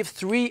 And they give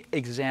 3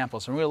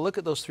 examples, and we're going to look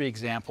at those 3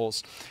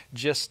 examples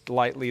just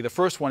lightly. The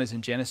first one is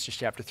in Genesis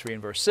chapter 3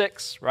 and verse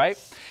 6, right?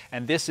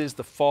 And this is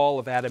the fall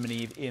of Adam and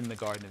Eve in the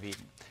Garden of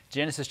Eden.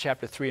 Genesis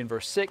chapter 3 and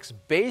verse 6,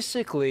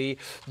 basically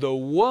the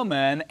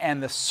woman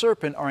and the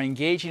serpent are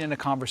engaging in a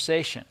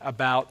conversation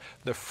about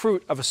the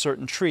fruit of a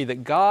certain tree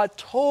that God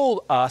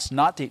told us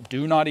not to eat.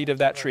 Do not eat of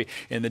that tree.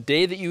 In the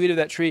day that you eat of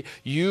that tree,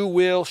 you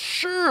will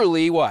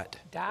surely what?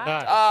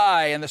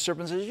 Die. And the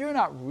serpent says, you're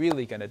not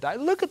really going to die.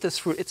 Look at this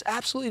fruit. It's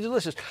absolutely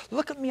delicious.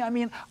 Look at me. I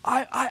mean,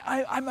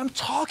 I'm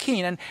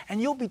talking, and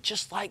you'll be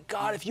just like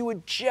God if you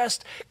would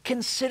just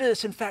consider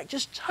this. In fact,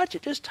 just touch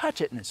it. Just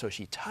touch it. And so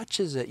she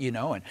touches it, you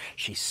know, and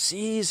she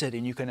sees it,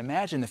 and you can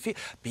imagine the feel.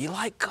 Be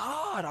like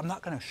God. I'm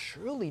not going to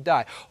surely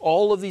die.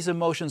 All of these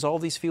emotions, all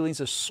these feelings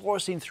are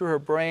sourcing through her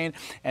brain,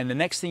 and the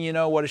next thing you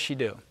know, what does she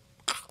do?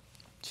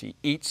 She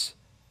eats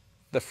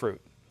the fruit.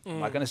 I'm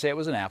not going to say it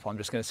was an apple. I'm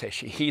just going to say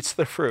she eats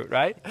the fruit,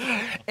 right?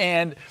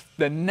 And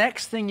the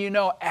next thing you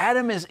know,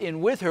 Adam is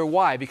in with her.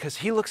 Why? Because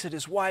he looks at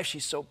his wife.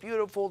 She's so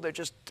beautiful. They're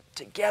just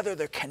together.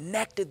 They're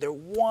connected. They're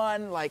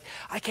one. Like,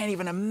 I can't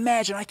even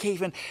imagine.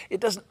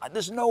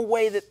 There's no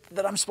way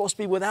that I'm supposed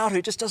to be without her.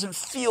 It just doesn't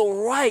feel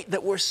right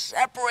that we're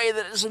separated.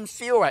 It doesn't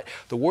feel right.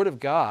 The Word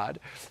of God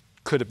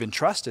could have been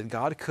trusted.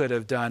 God could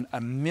have done a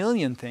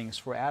million things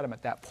for Adam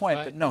at that point.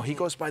 Right. But no, he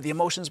goes by the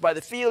emotions, by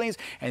the feelings,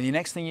 and the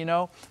next thing you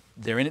know,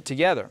 they're in it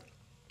together.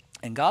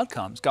 And God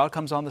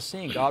comes on the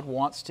scene. God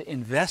wants to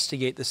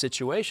investigate the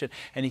situation,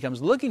 and he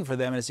comes looking for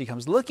them. And as he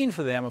comes looking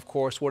for them, of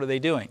course, what are they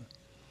doing?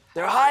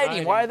 They're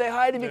hiding. Why are they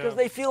hiding? Because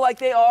they feel like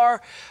they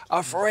are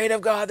afraid of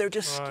God. They're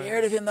just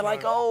scared of him. They're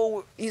like,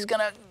 oh, he's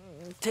going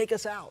to take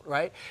us out,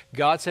 right?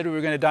 God said we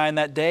were going to die in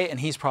that day, and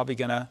he's probably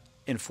going to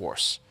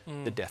enforce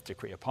the death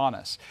decree upon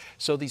us.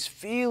 So these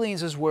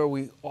feelings is where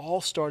we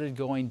all started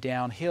going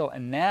downhill.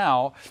 And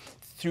now,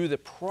 through the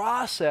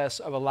process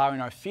of allowing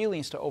our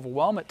feelings to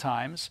overwhelm at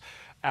times,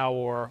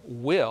 our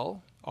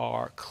will,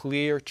 our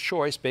clear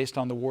choice based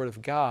on the Word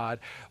of God,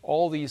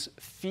 all these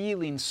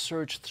feelings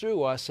surge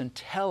through us and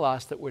tell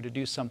us that we're to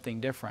do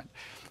something different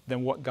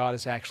than what God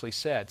has actually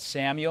said. 2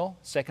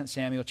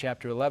 Samuel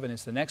chapter 11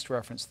 is the next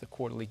reference the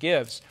quarterly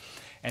gives.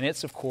 And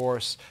it's, of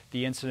course,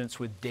 the incidents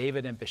with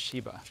David and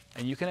Bathsheba.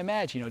 And you can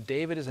imagine, you know,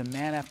 David is a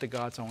man after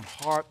God's own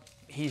heart.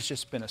 He's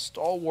just been a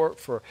stalwart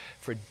for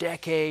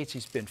decades.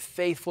 He's been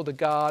faithful to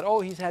God.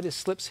 Oh, he's had his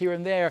slips here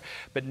and there,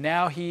 but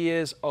now he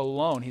is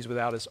alone. He's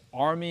without his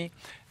army.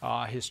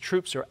 His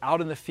troops are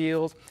out in the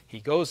field. He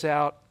goes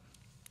out,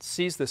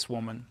 sees this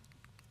woman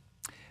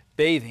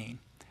bathing,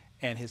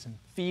 and his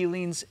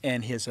feelings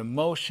and his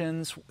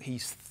emotions,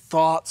 his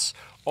thoughts,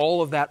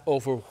 all of that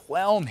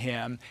overwhelm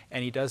him,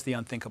 and he does the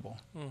unthinkable.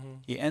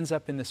 He ends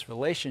up in this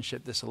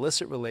relationship, this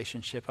illicit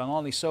relationship, and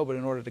only so, but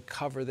in order to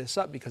cover this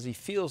up, because he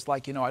feels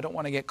like, you know, I don't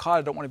want to get caught,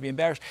 I don't want to be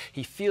embarrassed.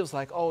 He feels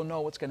like, oh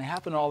no, what's going to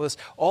happen, all this.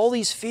 All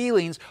these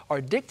feelings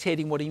are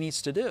dictating what he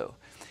needs to do.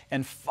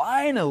 And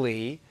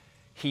finally,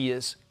 he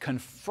is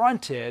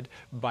confronted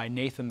by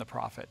Nathan the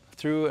prophet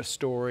through a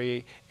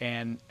story,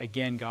 and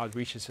again, God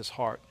reaches his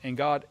heart. And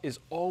God is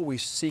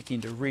always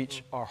seeking to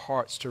reach our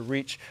hearts, to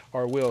reach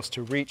our wills,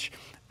 to reach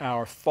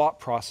our thought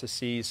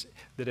processes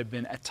that have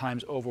been at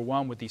times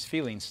overwhelmed with these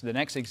feelings. The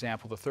next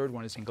example, the third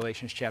one, is in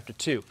Galatians chapter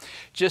 2.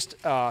 Just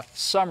a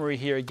summary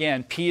here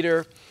again.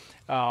 Peter,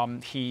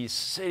 he's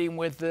sitting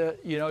with the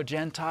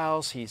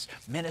Gentiles. He's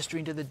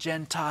ministering to the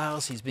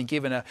Gentiles. He's been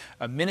given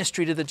a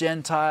ministry to the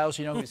Gentiles.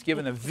 You know, he's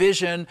given a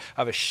vision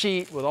of a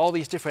sheet with all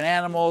these different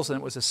animals, and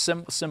it was a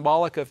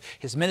symbolic of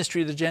his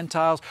ministry to the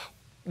Gentiles.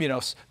 You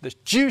know, the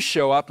Jews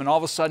show up, and all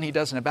of a sudden he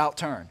does an about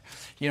turn.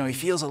 You know, he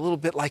feels a little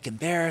bit like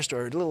embarrassed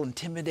or a little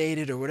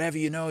intimidated or whatever.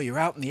 You know, you're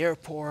out in the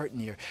airport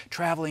and you're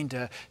traveling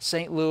to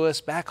St.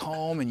 Louis back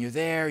home, and you're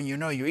there, and you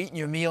know you're eating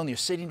your meal and you're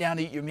sitting down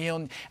to eat your meal,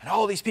 and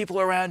all these people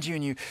are around you,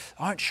 and you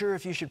aren't sure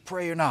if you should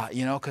pray or not,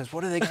 you know, because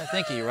what are they going to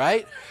think of you,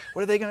 right?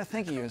 What are they going to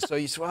think of you? And so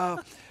you say, well,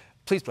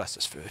 please bless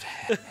this food.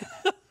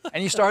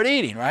 And you start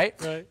eating, right?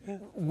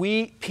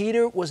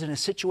 Peter was in a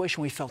situation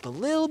where he felt a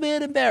little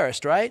bit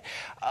embarrassed, right?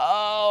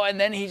 Oh, and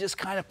then he just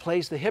kind of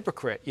plays the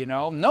hypocrite, you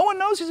know. No one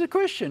knows he's a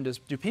Christian.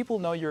 Do people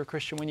know you're a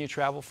Christian when you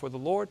travel for the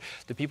Lord?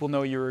 Do people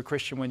know you're a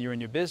Christian when you're in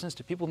your business?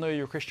 Do people know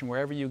you're a Christian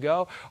wherever you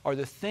go? Are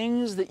the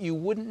things that you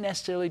wouldn't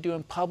necessarily do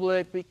in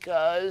public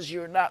because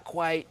you're not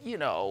quite, you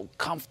know,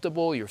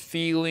 comfortable, your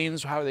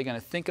feelings, how are they going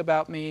to think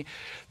about me?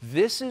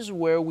 This is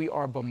where we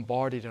are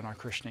bombarded in our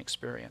Christian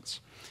experience.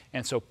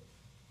 And so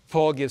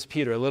Paul gives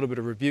Peter a little bit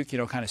of rebuke, you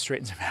know, kind of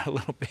straightens him out a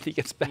little bit. He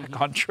gets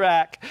back on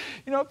track.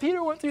 You know,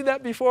 Peter went through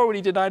that before when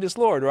he denied his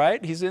Lord,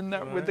 right? He's in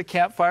there with the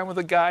campfire with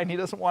a guy, and he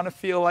doesn't want to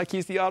feel like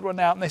he's the odd one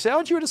out. And they say,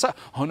 aren't you a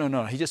disciple? Oh,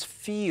 no. He just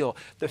feelings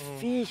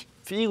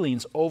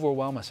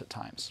overwhelm us at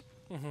times.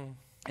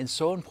 And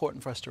so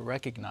important for us to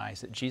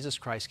recognize that Jesus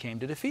Christ came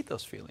to defeat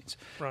those feelings.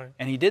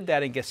 And he did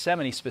that in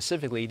Gethsemane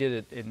specifically. He did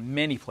it in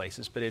many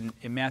places, but in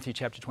Matthew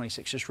chapter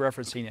 26, just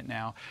referencing it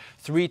now,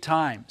 3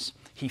 times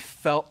he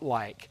felt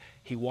like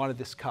he wanted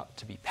this cup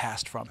to be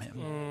passed from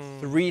him.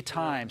 3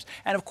 times.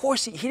 And of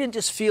course, he didn't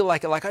just feel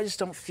like it, like I just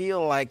don't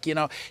feel like, you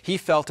know, he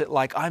felt it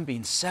like I'm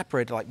being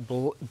separated, like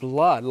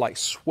blood, like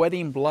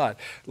sweating blood,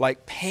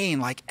 like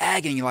pain, like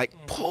agony, like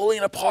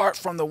pulling apart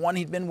from the one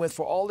he'd been with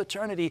for all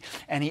eternity.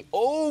 And he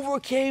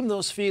overcame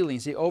those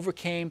feelings. He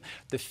overcame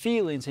the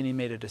feelings, and he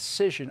made a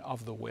decision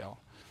of the will.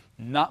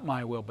 Not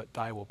my will, but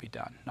thy will be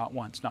done. Not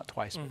once, not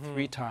twice, but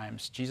 3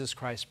 times. Jesus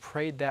Christ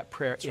prayed that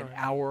prayer in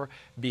our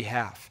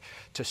behalf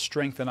to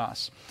strengthen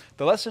us.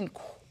 The lesson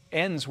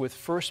ends with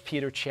 1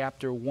 Peter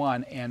chapter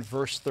 1 and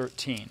verse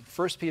 13.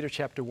 1 Peter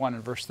chapter 1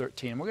 and verse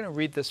 13. We're going to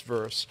read this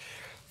verse,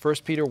 1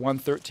 Peter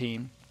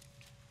 1:13.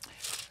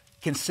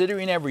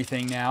 Considering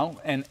everything now,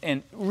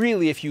 and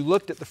really if you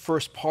looked at the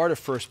first part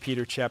of 1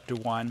 Peter chapter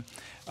 1,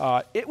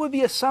 it would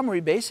be a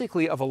summary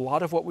basically of a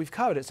lot of what we've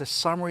covered. It's a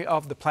summary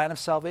of the plan of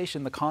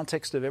salvation, the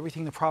context of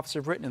everything the prophets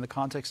have written, in the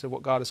context of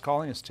what God is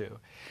calling us to.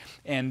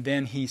 And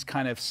then he's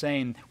kind of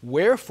saying,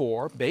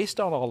 wherefore,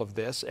 based on all of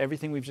this,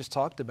 everything we've just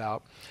talked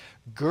about,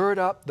 gird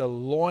up the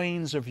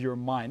loins of your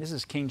mind. This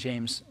is King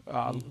James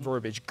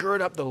verbiage.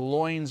 Gird up the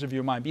loins of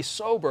your mind. Be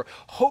sober.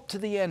 Hope to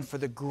the end for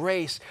the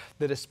grace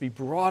that is to be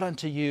brought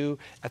unto you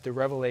at the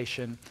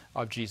revelation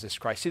of Jesus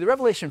Christ. See, the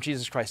revelation of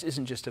Jesus Christ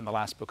isn't just in the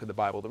last book of the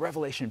Bible. The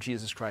revelation of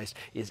Jesus Christ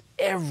is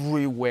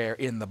everywhere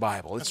in the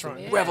Bible. It's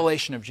the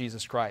revelation of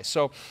Jesus Christ.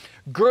 So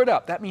gird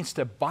up, that means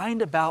to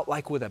bind about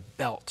like with a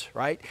belt,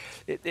 right?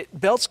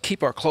 Belts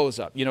keep our clothes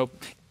up. You know,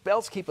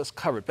 belts keep us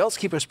covered. Belts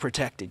keep us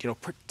protected. You know,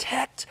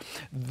 protect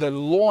the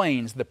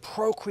loins, the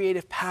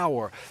procreative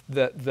power,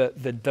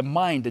 the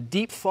mind, the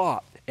deep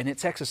thought and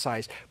its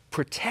exercise.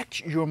 Protect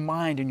your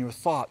mind and your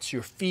thoughts,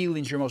 your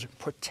feelings, your emotions.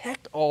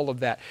 Protect all of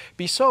that.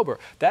 Be sober.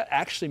 That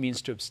actually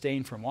means to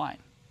abstain from wine.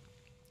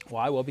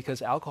 Why? Well,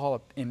 because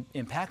alcohol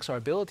impacts our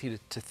ability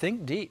to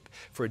think deep,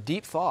 for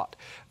deep thought.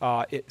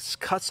 It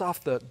cuts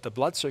off the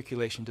blood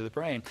circulation to the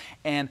brain.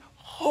 And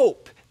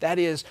hope, that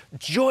is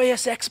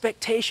joyous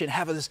expectation.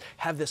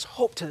 Have this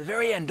hope to the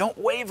very end. Don't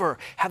waver.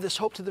 Have this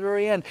hope to the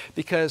very end,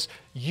 because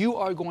you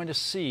are going to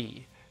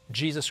see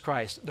Jesus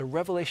Christ, the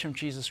revelation of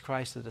Jesus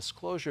Christ, the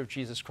disclosure of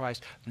Jesus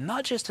Christ,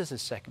 not just as His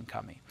second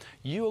coming.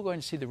 You are going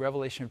to see the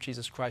revelation of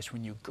Jesus Christ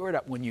when you gird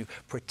up, when you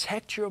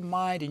protect your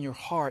mind and your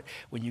heart,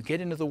 when you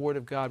get into the Word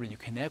of God, when you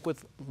connect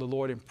with the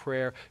Lord in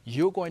prayer.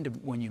 You're going to,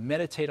 when you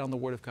meditate on the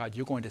Word of God,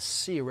 you're going to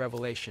see a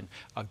revelation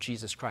of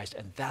Jesus Christ,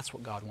 and that's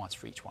what God wants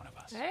for each one of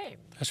us. Hey,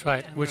 that's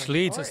right, which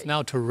leads us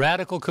now to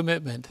radical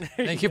commitment.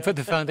 Thank you for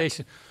the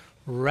foundation.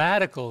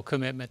 Radical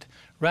commitment.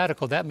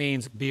 Radical, that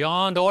means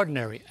beyond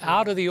ordinary,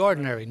 out of the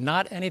ordinary,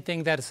 not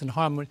anything that is in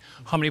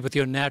harmony with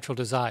your natural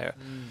desire.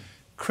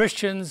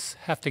 Christians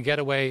have to get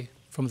away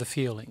from the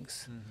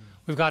feelings.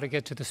 We've got to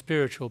get to the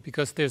spiritual,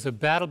 because there's a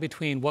battle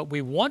between what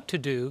we want to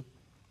do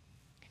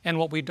and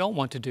what we don't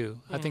want to do.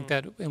 I think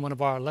that in one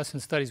of our lesson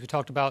studies we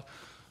talked about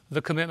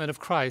the commitment of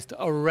Christ.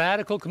 A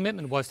radical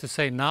commitment was to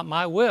say, not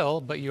my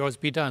will, but yours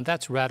be done.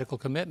 That's radical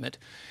commitment.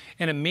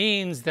 And it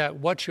means that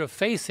what you're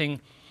facing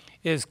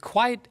is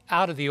quite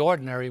out of the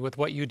ordinary with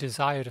what you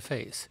desire to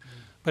face.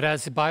 But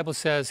as the Bible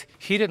says,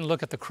 he didn't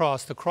look at the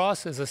cross. The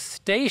cross is a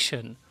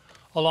station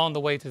along the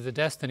way to the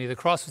destiny. The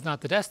cross was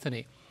not the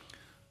destiny.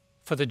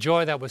 For the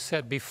joy that was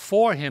set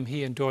before him,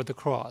 he endured the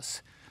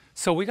cross.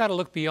 So we got to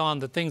look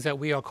beyond the things that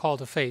we are called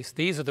to face.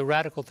 These are the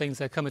radical things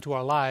that come into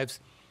our lives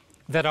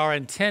that are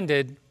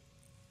intended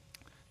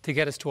to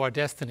get us to our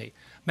destiny.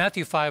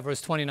 Matthew 5,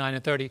 verse 29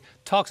 and 30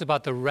 talks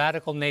about the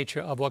radical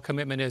nature of what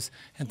commitment is.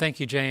 And thank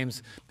you,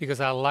 James, because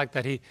I like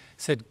that he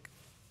said,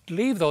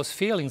 leave those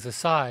feelings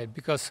aside,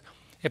 because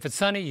if it's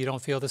sunny, you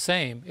don't feel the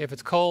same. If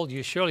it's cold,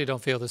 you surely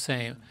don't feel the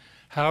same.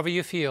 However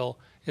you feel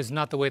is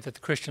not the way that the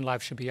Christian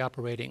life should be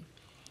operating.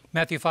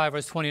 Matthew 5,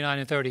 verse 29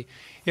 and 30.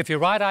 If your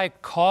right eye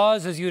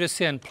causes you to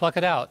sin, pluck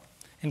it out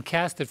and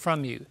cast it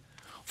from you.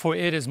 For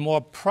it is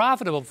more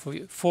profitable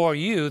for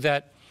you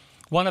that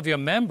one of your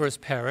members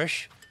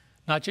perish,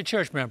 not your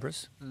church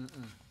members.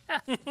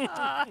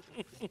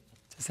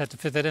 Just have to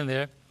fit that in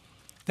there.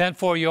 Than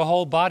for your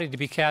whole body to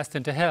be cast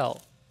into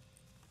hell.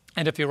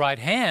 And if your right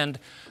hand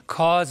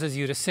causes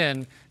you to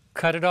sin,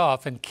 cut it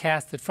off and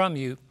cast it from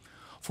you.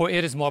 For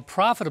it is more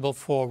profitable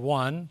for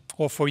one,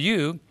 or for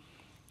you,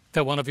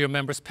 that one of your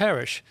members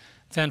perish,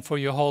 than for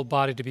your whole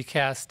body to be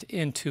cast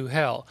into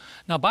hell.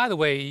 Now, by the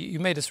way, you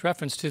made this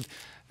reference to,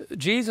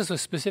 Jesus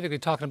was specifically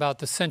talking about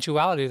the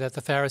sensuality that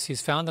the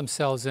Pharisees found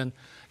themselves in.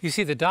 You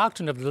see, the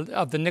doctrine of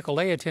the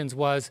Nicolaitans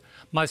was,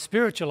 my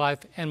spiritual life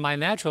and my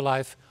natural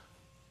life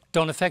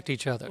don't affect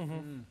each other.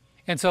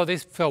 And so they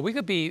felt we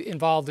could be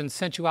involved in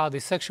sensuality,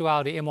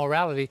 sexuality,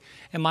 immorality,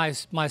 and my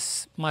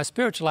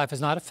spiritual life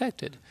is not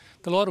affected.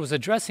 The Lord was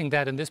addressing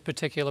that in this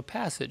particular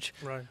passage.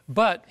 Right.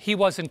 But he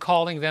wasn't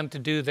calling them to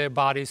do their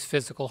bodies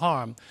physical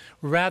harm.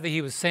 Rather,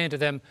 he was saying to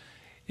them,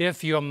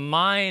 if your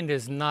mind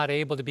is not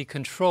able to be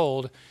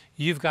controlled,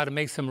 you've got to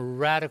make some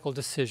radical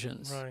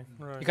decisions.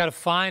 Right. You've got to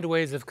find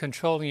ways of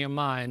controlling your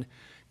mind.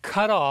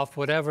 Cut off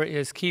whatever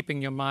is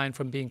keeping your mind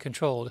from being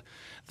controlled.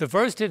 The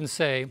verse didn't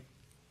say,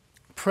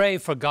 pray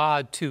for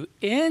God to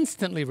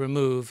instantly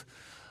remove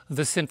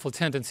the sinful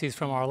tendencies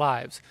from our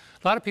lives.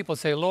 A lot of people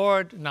say,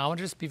 Lord, now I want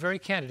to just be very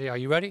candid here. Are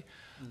you ready?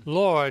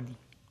 Lord,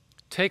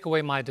 take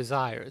away my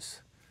desires.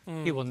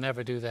 He will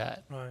never do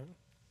that. Right.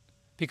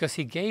 Because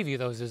he gave you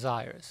those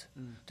desires.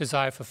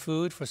 Desire for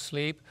food, for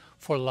sleep,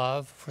 for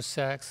love, for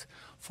sex,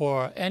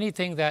 for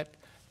anything that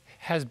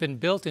has been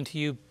built into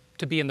you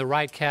to be in the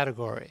right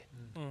category.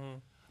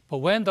 But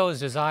when those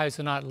desires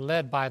are not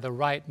led by the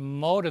right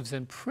motives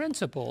and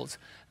principles,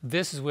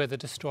 this is where the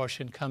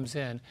distortion comes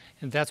in.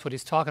 And that's what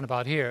he's talking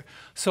about here.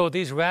 So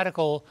these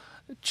radical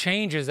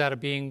changes that are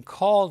being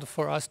called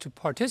for us to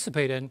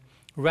participate in,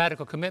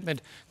 radical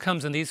commitment,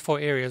 comes in these four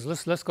areas.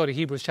 Let's go to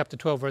Hebrews chapter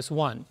 12, verse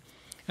 1.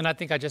 And I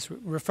think I just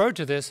referred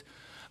to this,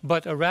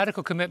 but a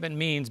radical commitment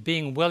means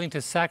being willing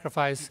to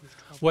sacrifice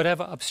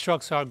whatever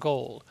obstructs our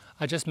goal.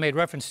 I just made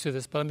reference to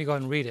this, but let me go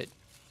ahead and read it.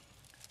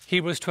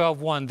 Hebrews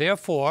 12:1.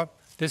 Therefore,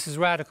 this is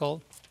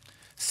radical,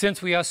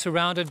 since we are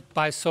surrounded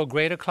by so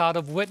great a cloud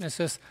of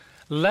witnesses,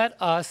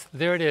 let us,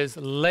 there it is,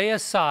 lay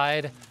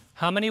aside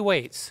how many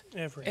weights?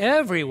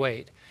 Every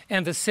weight.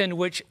 And the sin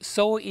which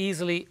so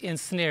easily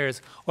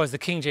ensnares, or as the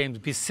King James,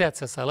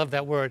 besets us. I love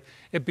that word.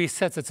 It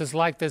besets us. It's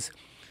like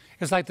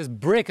this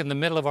brick in the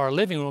middle of our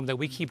living room that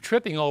we keep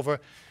tripping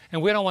over,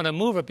 and we don't want to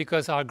move it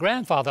because our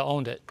grandfather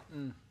owned it.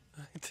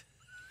 It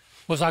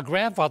was our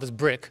grandfather's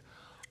brick.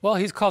 Well,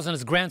 he's causing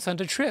his grandson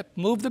to trip.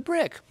 Move the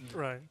brick.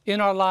 Right.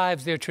 In our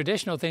lives, there are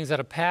traditional things that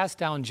are passed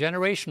down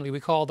generationally. We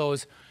call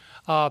those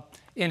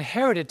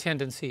inherited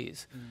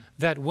tendencies,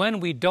 that when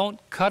we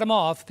don't cut them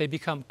off, they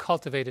become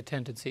cultivated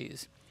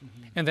tendencies.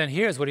 And then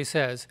here's what he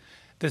says.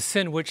 The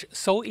sin which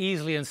so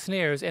easily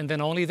ensnares, and then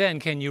only then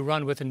can you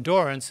run with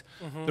endurance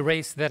the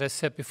race that is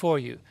set before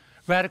you.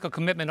 Radical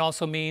commitment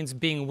also means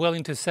being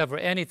willing to sever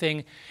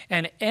anything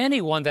and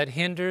anyone that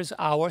hinders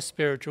our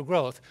spiritual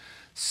growth.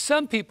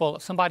 Some people,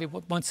 somebody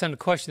once sent a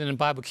question in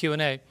Bible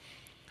Q&A.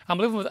 I'm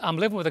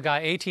living with a guy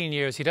 18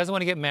 years. He doesn't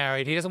want to get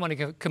married. He doesn't want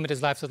to commit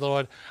his life to the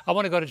Lord. I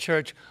want to go to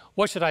church.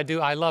 What should I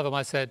do? I love him.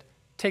 I said,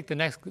 take the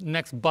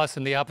next bus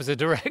in the opposite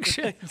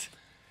direction.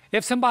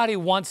 If somebody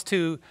wants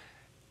to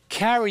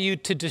carry you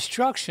to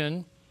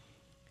destruction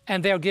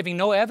and they're giving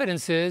no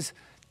evidences,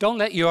 don't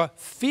let your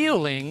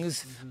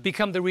feelings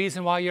become the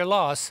reason why you're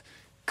lost.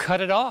 Cut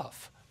it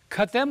off.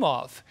 Cut them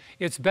off.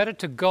 It's better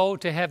to go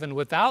to heaven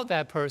without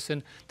that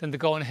person than to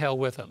go in hell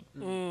with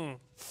them.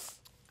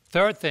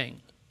 Third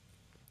thing,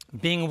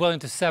 being willing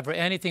to sever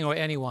anything or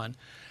anyone.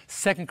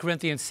 2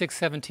 Corinthians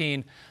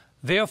 6:17,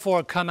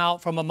 therefore come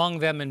out from among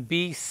them and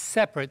be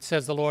separate,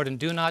 says the Lord, and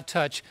do not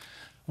touch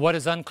what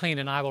is unclean,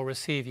 and I will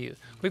receive you.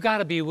 We've got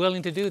to be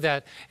willing to do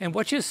that. And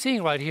what you're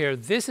seeing right here,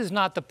 this is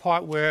not the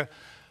part where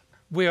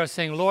we are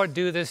saying, Lord,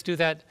 do this, do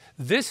that.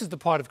 This is the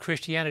part of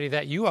Christianity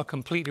that you are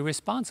completely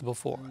responsible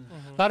for.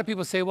 A lot of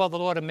people say, well, the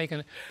Lord are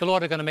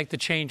going to make the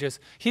changes.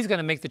 He's going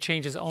to make the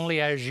changes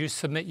only as you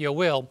submit your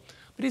will.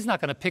 But he's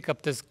not going to pick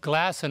up this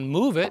glass and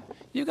move it.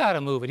 You got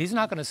to move it. He's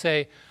not going to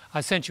say,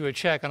 I sent you a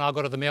check and I'll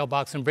go to the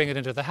mailbox and bring it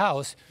into the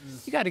house.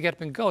 You got to get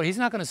up and go. He's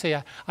not going to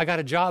say, I got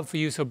a job for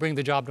you, so bring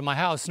the job to my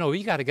house. No,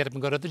 you got to get up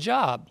and go to the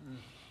job.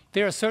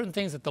 There are certain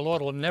things that the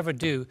Lord will never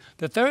do.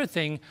 The third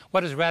thing,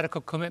 what does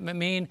radical commitment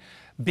mean?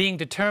 Being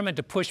determined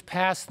to push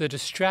past the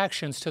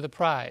distractions to the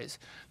prize.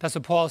 That's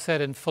what Paul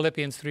said in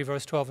Philippians 3,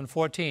 verse 12 and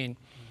 14.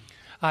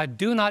 I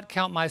do not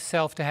count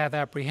myself to have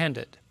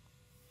apprehended.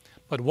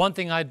 But one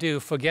thing I do,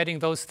 forgetting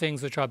those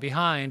things which are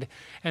behind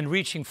and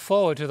reaching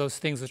forward to those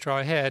things which are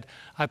ahead,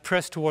 I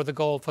press toward the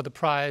goal for the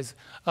prize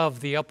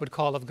of the upward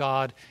call of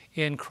God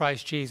in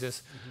Christ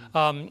Jesus.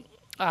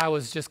 I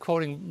was just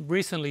quoting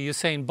recently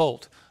Usain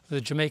Bolt,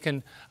 the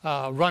Jamaican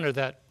runner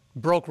that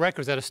broke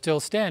records that are still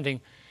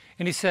standing.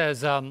 And he says,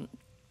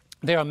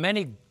 there are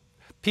many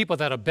people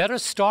that are better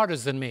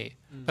starters than me,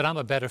 but I'm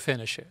a better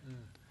finisher.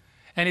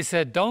 And he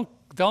said, don't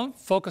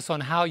focus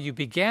on how you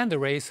began the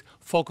race,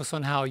 focus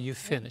on how you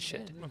finish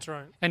it. That's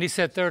right. And he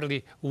said,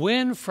 thirdly,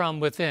 win from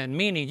within,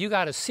 meaning you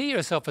got to see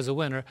yourself as a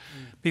winner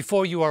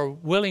before you are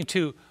willing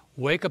to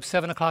wake up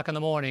 7 o'clock in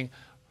the morning,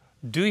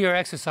 do your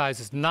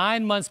exercises.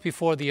 9 months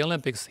before the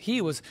Olympics,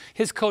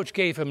 his coach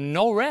gave him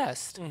no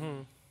rest.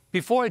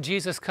 Before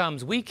Jesus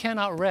comes, we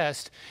cannot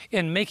rest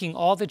in making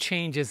all the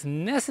changes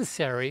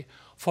necessary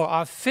for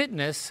our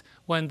fitness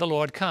when the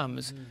Lord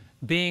comes.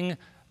 Being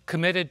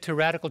committed to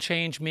radical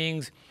change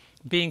means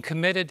being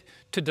committed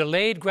to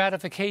delayed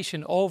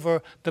gratification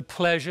over the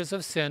pleasures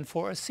of sin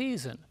for a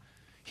season.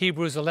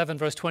 Hebrews 11,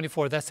 verse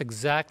 24, that's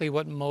exactly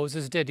what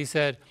Moses did.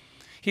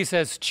 He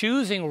says,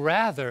 choosing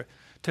rather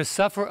to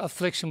suffer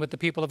affliction with the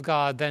people of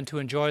God than to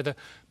enjoy the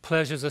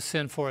pleasures of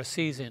sin for a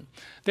season.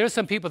 There are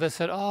some people that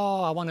said,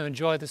 oh, I want to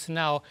enjoy this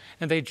now,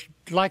 and they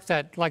like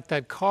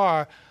that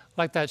car,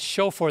 like that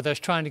chauffeur that's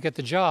trying to get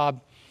the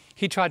job.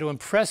 He tried to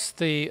impress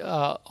the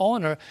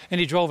owner, and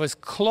he drove as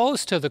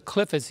close to the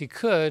cliff as he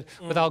could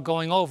without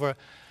going over,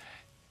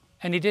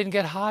 and he didn't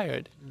get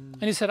hired.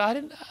 And he said,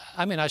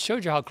 I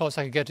showed you how close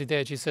I could get to the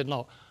edge. He said,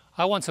 no,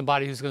 I want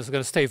somebody who's going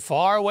to stay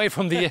far away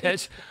from the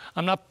edge.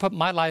 I'm not putting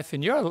my life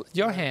in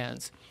your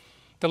hands.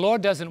 The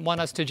Lord doesn't want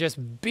us to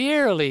just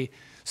barely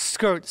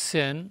skirt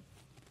sin.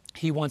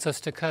 He wants us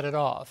to cut it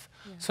off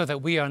so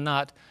that we are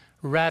not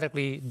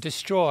radically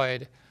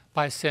destroyed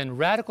by sin.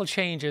 Radical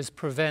changes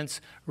prevents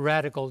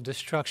radical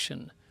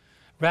destruction.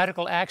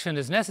 Radical action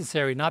is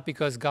necessary not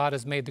because God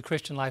has made the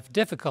Christian life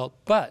difficult,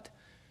 but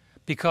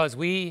because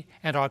we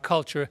and our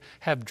culture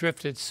have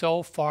drifted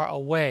so far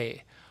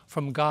away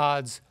from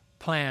God's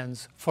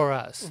plans for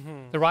us.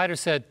 The writer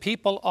said,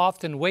 people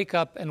often wake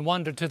up and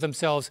wonder to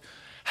themselves,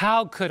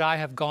 how could I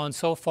have gone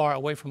so far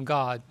away from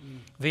God?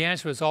 The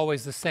answer is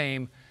always the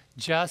same,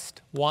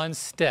 just one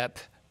step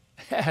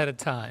at a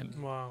time.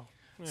 Wow.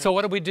 So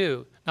what do we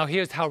do? Now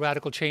here's how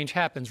radical change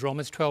happens.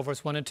 Romans 12,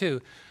 verse 1 and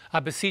 2. I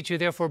beseech you,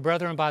 therefore,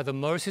 brethren, by the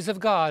mercies of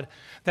God,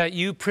 that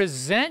you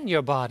present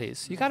your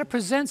bodies. You got to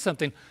present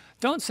something.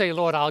 Don't say,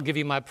 Lord, I'll give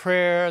you my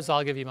prayers,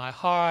 I'll give you my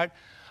heart,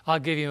 I'll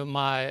give you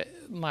my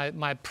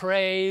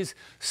praise.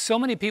 So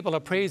many people are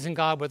praising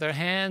God with their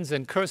hands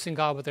and cursing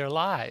God with their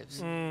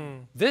lives.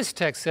 This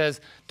text says,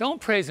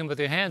 don't praise Him with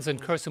your hands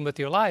and curse Him with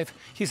your life.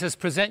 He says,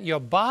 present your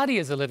body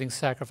as a living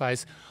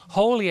sacrifice,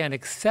 holy and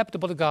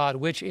acceptable to God,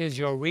 which is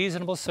your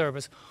reasonable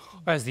service,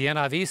 or as the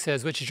NIV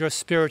says, which is your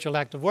spiritual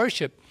act of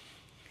worship.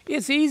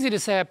 It's easy to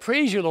say, I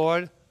praise you,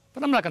 Lord,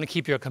 but I'm not going to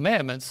keep your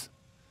commandments.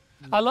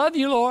 I love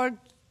you, Lord,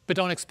 but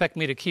don't expect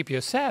me to keep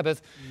your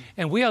Sabbath.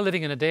 And we are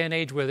living in a day and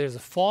age where there's a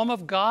form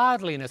of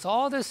godliness,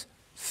 all this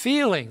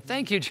feeling,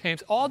 thank you,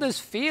 James, all this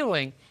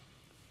feeling,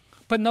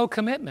 but no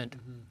commitment.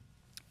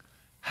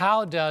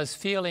 How does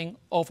feeling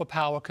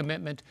overpower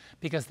commitment?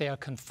 Because they are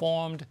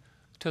conformed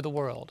to the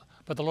world.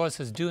 But the Lord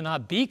says, do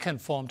not be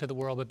conformed to the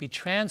world, but be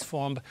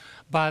transformed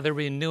by the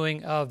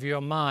renewing of your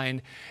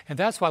mind. And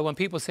that's why when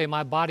people say,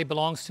 my body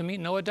belongs to me,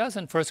 no, it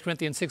doesn't. 1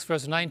 Corinthians 6,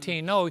 verse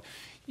 19, no,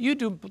 you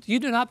do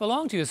not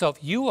belong to yourself.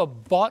 You are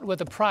bought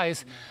with a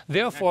price.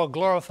 Therefore,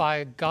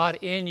 glorify God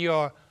in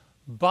your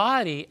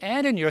body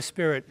and in your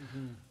spirit.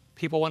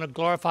 People want to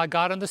glorify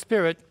God in the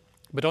spirit,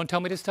 but don't tell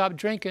me to stop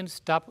drinking,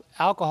 stop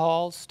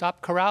alcohol,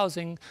 stop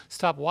carousing,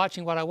 stop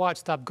watching what I watch,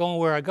 stop going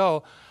where I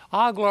go.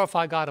 I'll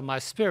glorify God in my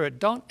spirit.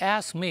 Don't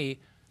ask me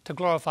to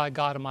glorify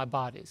God in my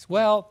bodies.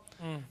 Well,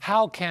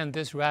 how can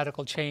this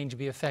radical change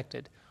be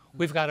effected?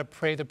 We've got to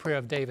pray the prayer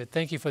of David.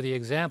 Thank you for the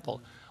example.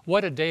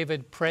 What did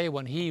David pray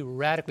when he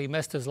radically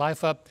messed his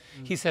life up?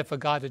 He said for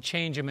God to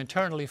change him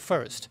internally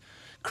first.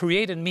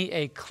 Create in me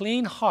a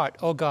clean heart,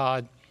 O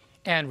God,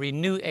 and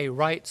renew a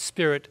right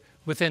spirit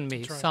within me.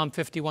 Right. Psalm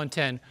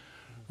 51:10.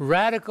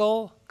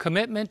 Radical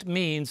commitment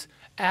means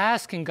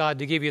asking God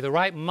to give you the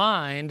right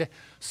mind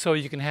so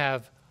you can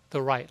have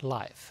the right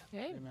life.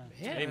 Amen.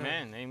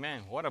 Amen.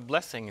 Amen. What a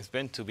blessing it's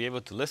been to be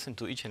able to listen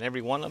to each and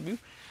every one of you.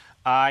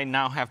 I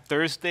now have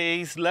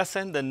Thursday's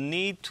lesson, The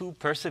Need to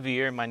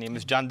Persevere. My name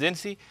is John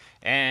Dinsey,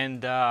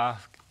 and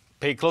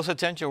pay close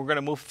attention. We're going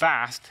to move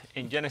fast.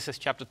 In Genesis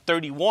chapter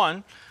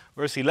 31,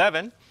 verse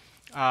 11,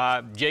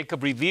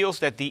 Jacob reveals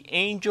that the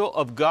angel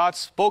of God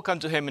spoke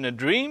unto him in a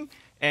dream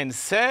and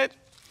said,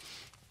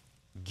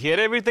 get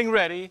everything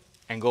ready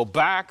and go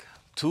back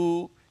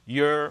to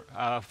your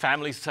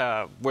families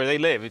where they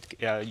live.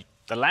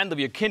 The land of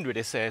your kindred,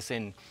 it says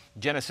in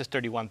Genesis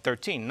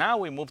 31:13. Now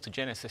we move to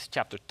Genesis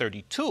chapter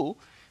 32,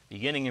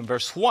 beginning in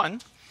verse 1.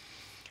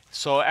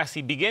 So as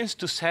he begins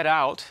to set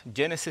out,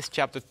 Genesis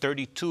chapter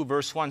 32,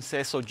 verse 1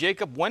 says, so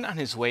Jacob went on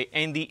his way,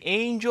 and the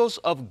angels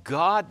of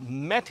God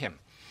met him.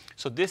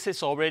 So this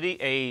is already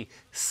a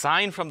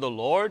sign from the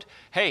Lord.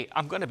 Hey,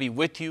 I'm going to be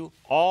with you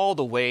all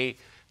the way.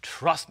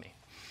 Trust me.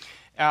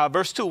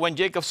 Verse 2, when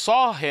Jacob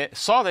saw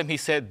them, he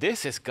said,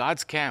 this is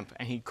God's camp.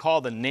 And he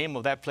called the name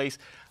of that place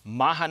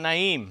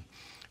Mahanaim.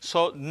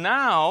 So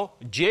now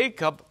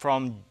Jacob,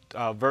 from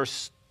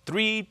verse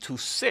 3 to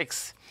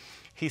 6,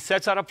 he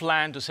sets out a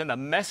plan to send a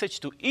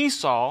message to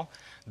Esau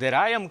that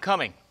I am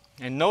coming.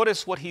 And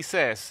notice what he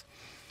says.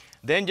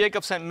 Then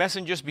Jacob sent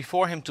messengers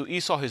before him to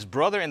Esau his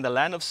brother in the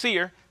land of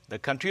Seir, the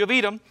country of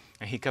Edom,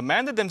 and he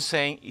commanded them,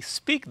 saying,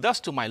 speak thus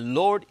to my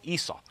lord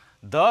Esau.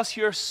 Thus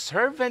your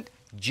servant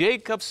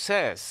Jacob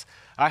says,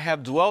 I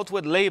have dwelt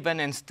with Laban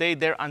and stayed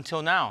there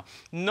until now.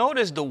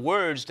 Notice the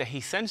words that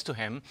he sends to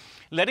him,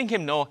 letting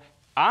him know,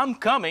 I'm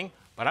coming,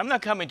 but I'm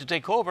not coming to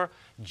take over.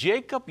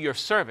 Jacob, your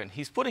servant,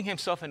 he's putting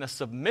himself in a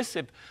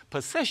submissive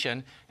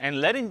position and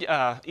letting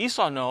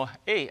Esau know,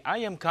 hey, I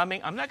am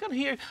coming. I'm not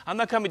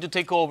coming to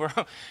take over.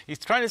 He's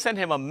trying to send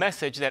him a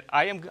message that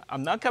I'm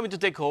not coming to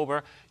take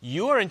over.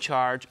 You are in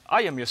charge.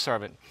 I am your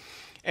servant.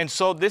 And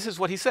so this is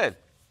what he said.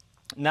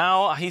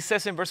 Now he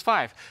says in verse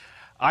 5,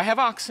 I have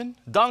oxen,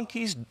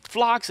 donkeys,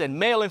 flocks, and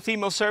male and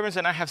female servants,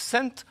 and I have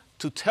sent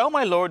to tell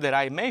my Lord that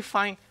I may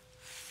find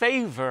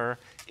favor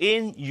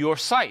in your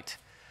sight.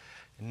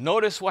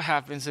 Notice what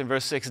happens in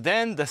verse 6.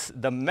 Then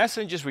the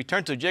messengers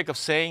returned to Jacob,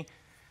 saying,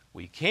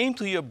 we came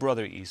to your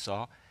brother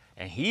Esau,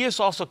 and he is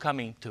also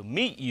coming to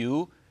meet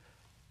you,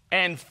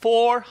 and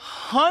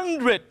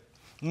 400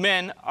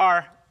 men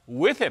are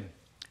with him.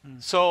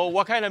 So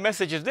what kind of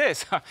message is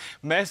this?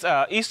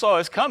 Esau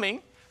is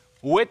coming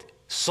with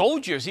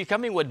soldiers. He's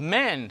coming with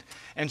men.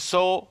 And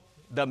so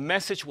the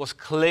message was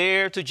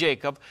clear to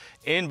Jacob.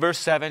 In verse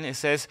 7, it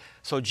says,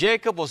 so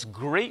Jacob was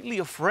greatly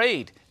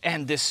afraid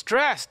and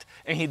distressed,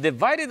 and he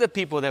divided the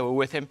people that were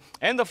with him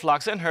and the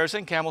flocks and herds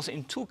and camels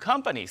in 2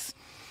 companies.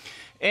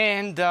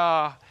 And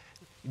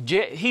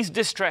he's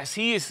distressed.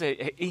 He's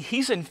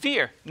in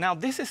fear. Now,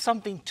 this is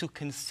something to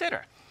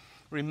consider.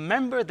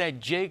 Remember that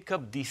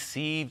Jacob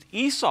deceived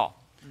Esau.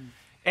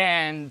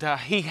 And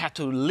he had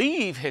to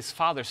leave his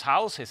father's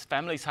house, his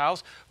family's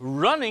house,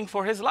 running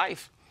for his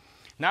life.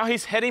 Now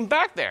he's heading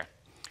back there.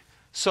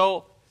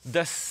 So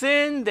the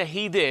sin that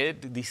he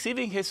did,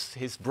 deceiving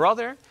his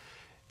brother,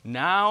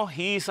 now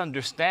he's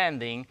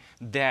understanding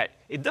that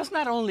it does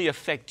not only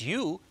affect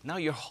you, now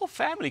your whole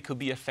family could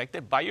be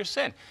affected by your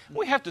sin.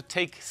 We have to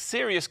take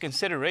serious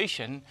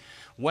consideration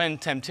when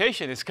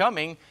temptation is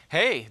coming.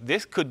 Hey,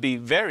 this could be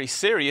very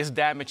serious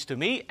damage to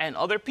me and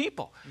other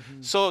people.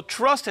 So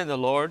trust in the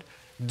Lord.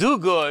 Do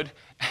good,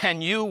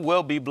 and you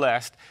will be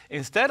blessed.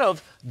 Instead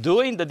of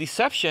doing the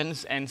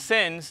deceptions and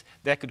sins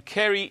that could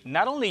carry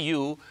not only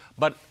you,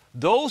 but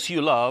those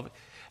you love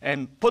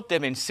and put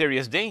them in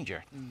serious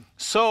danger.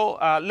 So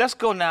let's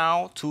go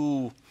now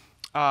to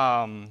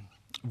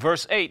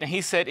verse 8. And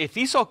he said, if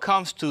Esau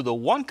comes to the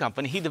one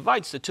company, he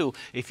divides the 2.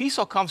 If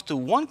Esau comes to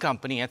one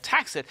company and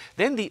attacks it,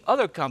 then the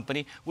other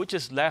company, which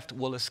is left,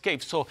 will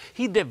escape. So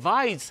he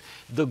divides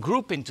the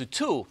group into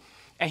 2.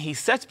 And he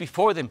sets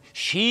before them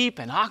sheep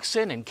and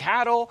oxen and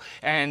cattle.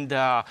 And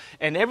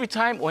every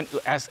time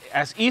as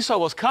Esau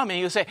was coming,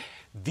 he would say,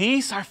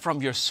 these are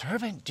from your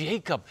servant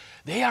Jacob.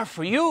 They are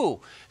for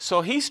you. So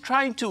he's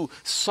trying to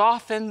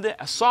soften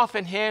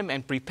him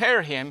and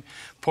prepare him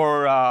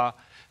for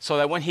so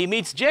that when he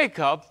meets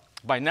Jacob,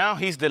 by now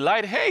he's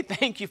delighted. Hey,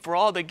 thank you for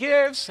all the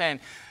gifts. And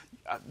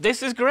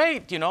this is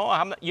great. You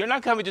know, you're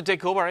not coming to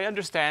take over. I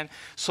understand.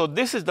 So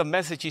this is the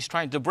message he's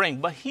trying to bring.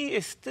 But he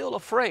is still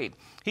afraid.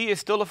 He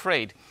is still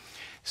afraid.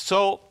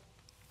 So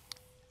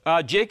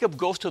Jacob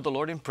goes to the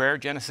Lord in prayer,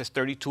 Genesis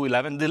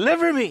 32:11.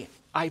 Deliver me,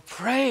 I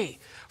pray,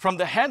 from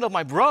the hand of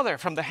my brother,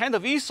 from the hand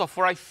of Esau,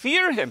 for I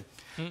fear him,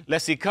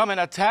 lest he come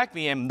and attack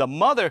me and the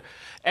mother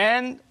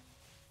and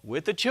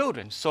with the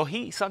children. So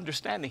he's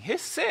understanding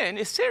his sin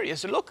is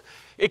serious. Look,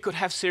 it could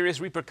have serious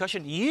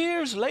repercussions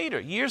years later.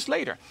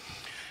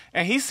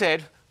 And he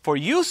said, for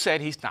you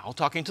said, he's now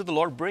talking to the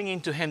Lord, bringing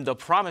to him the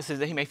promises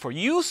that he made. For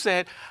you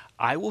said,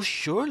 I will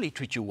surely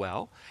treat you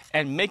well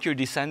and make your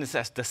descendants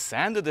as the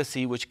sand of the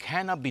sea, which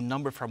cannot be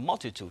numbered for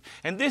multitude.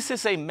 And this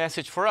is a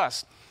message for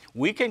us.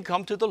 We can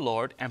come to the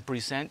Lord and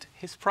present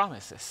his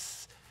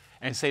promises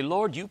and say,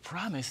 Lord, you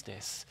promised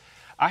this.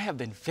 I have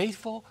been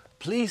faithful.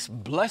 Please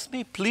bless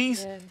me.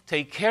 Please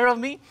take care of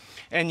me.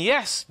 And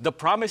yes, the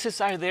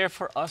promises are there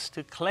for us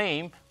to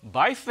claim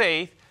by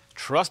faith,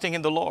 trusting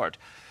in the Lord.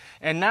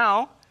 And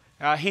now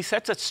he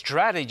sets a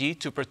strategy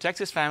to protect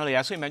his family.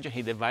 As we mentioned,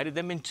 he divided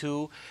them in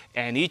two,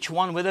 and each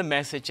one with a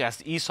message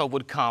as Esau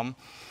would come.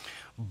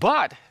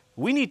 But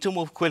we need to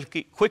move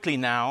quickly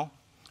now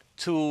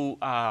to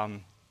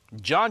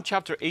John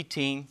chapter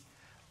 18,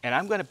 and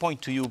I'm going to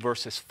point to you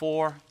verses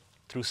 4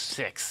 through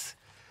 6.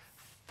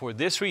 For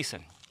this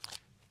reason,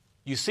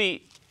 you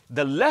see,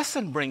 the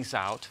lesson brings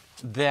out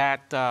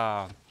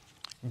that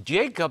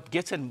Jacob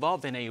gets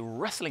involved in a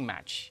wrestling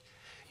match.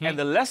 And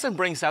the lesson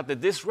brings out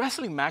that this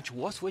wrestling match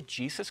was with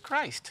Jesus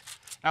Christ.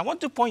 Now, I want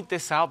to point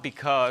this out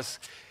because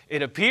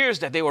it appears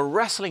that they were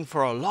wrestling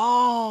for a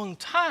long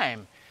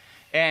time.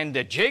 And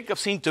that Jacob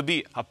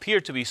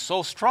appeared to be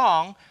so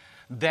strong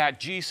that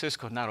Jesus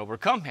could not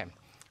overcome him.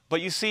 But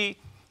you see,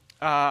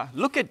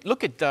 look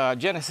at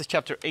Genesis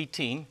chapter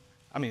 18.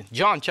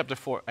 John chapter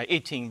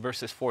 18,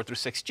 verses 4 through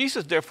 6.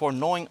 Jesus, therefore,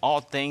 knowing all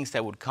things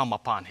that would come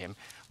upon him,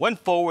 went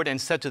forward and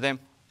said to them,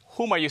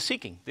 whom are you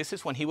seeking? This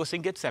is when he was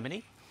in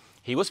Gethsemane.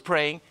 He was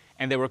praying,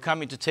 and they were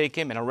coming to take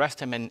him and arrest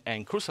him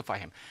and crucify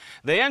him.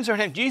 They answered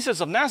him, Jesus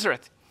of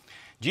Nazareth.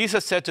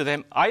 Jesus said to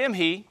them, I am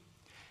he.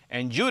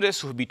 And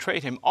Judas, who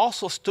betrayed him,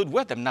 also stood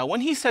with them. Now,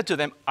 when he said to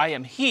them, I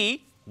am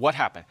he, what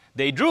happened?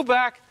 They drew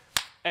back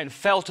and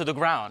fell to the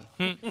ground.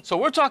 So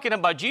we're talking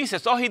about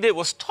Jesus. All he did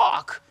was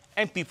talk,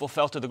 and people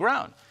fell to the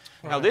ground.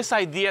 Right. Now, this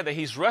idea that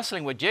he's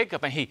wrestling with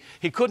Jacob and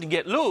he couldn't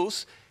get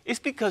loose is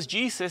because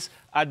Jesus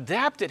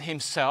adapted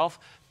himself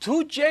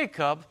to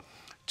Jacob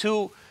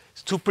to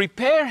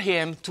prepare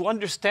him to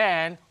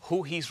understand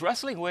who he's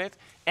wrestling with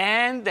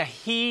and that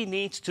he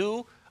needs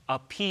to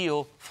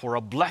appeal for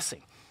a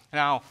blessing.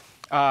 Now,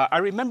 I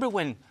remember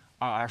when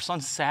our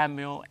son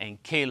Samuel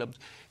and Caleb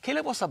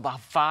was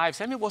about 5,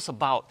 Samuel was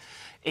about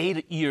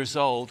 8 years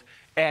old,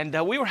 and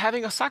we were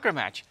having a soccer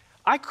match.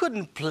 I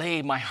couldn't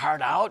play my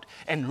heart out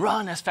and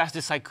run as fast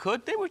as I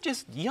could. They were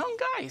just young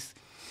guys.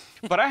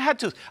 But I had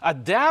to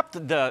adapt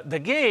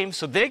the game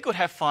so they could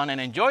have fun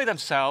and enjoy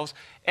themselves.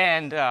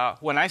 And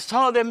when I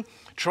saw them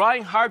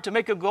trying hard to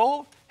make a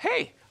goal,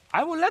 hey,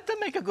 I will let them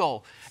make a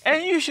goal.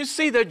 And you should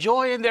see the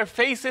joy in their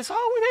faces.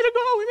 Oh, we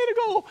made a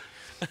goal.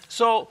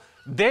 So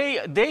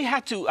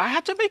I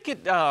had to make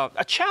it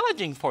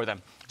challenging for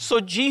them. So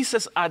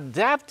Jesus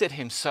adapted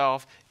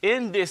himself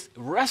in this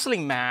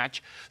wrestling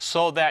match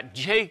so that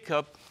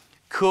Jacob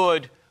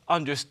could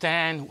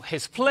understand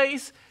his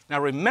place.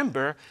 Now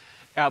remember,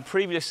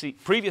 previous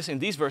in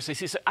these verses,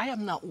 he said, I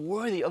am not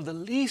worthy of the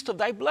least of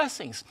thy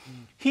blessings.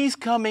 He's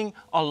coming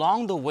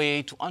along the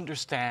way to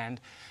understand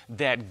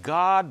that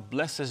God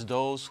blesses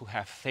those who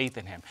have faith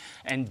in him.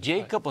 And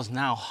Jacob was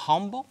now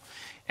humble,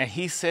 and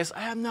he says,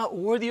 I am not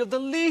worthy of the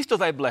least of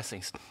thy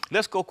blessings.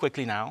 Let's go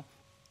quickly now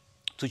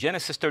to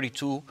Genesis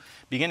 32,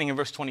 beginning in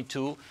verse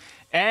 22.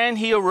 And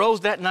he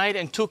arose that night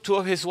and took 2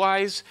 of his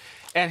wives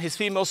and his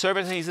female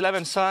servants and his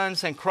 11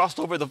 sons and crossed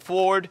over the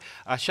ford,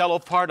 a shallow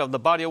part of the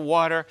body of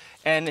water,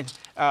 and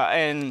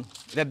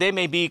that they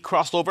may be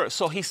crossed over.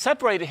 So he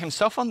separated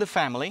himself from the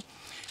family.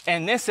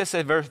 And this says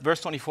in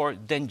verse 24,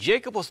 then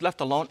Jacob was left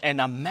alone, and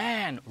a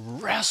man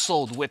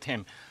wrestled with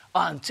him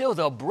until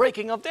the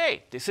breaking of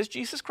day. This is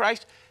Jesus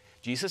Christ.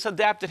 Jesus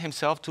adapted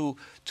himself to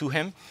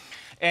him.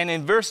 And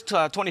in verse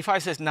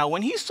 25 says, now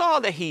when he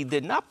saw that he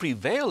did not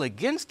prevail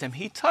against him,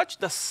 he touched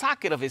the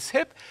socket of his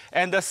hip,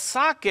 and the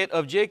socket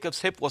of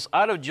Jacob's hip was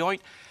out of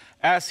joint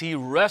as he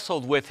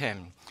wrestled with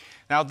him.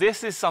 Now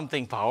this is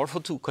something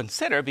powerful to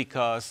consider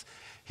because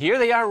here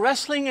they are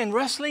wrestling, and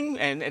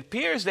it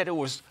appears that it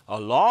was a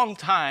long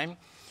time.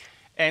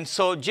 And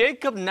so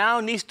Jacob now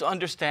needs to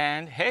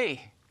understand,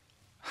 hey,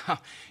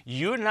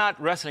 you're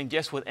not wrestling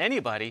just with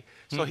anybody.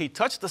 So he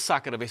touched the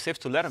socket of his hips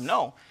to let him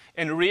know.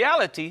 In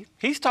reality,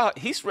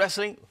 he's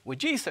wrestling with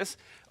Jesus.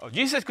 Or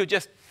Jesus could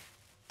just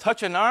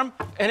touch an arm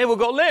and it will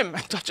go limb.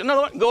 Touch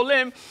another one, go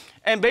limb.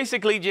 And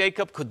basically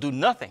Jacob could do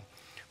nothing.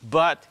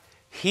 But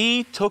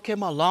he took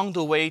him along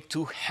the way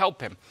to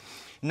help him.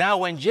 Now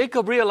when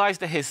Jacob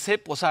realized that his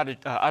hip was out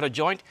of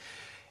joint,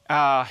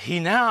 he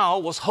now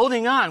was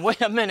holding on. Wait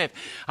a minute,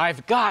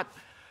 I've got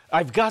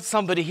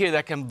somebody here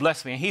that can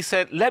bless me. And he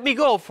said, let me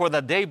go, for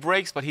the day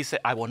breaks. But he said,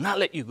 I will not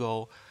let you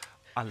go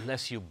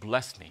unless you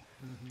bless me.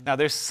 Now,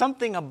 there's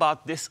something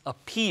about this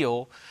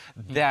appeal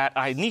that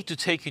I need to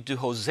take you to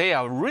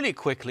Hosea really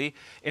quickly.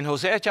 In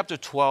Hosea chapter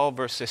 12,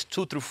 verses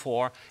 2 through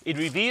 4, it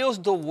reveals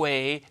the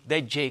way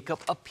that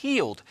Jacob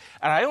appealed.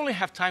 And I only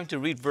have time to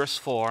read verse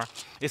 4.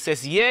 It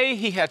says, yea,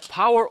 he had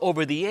power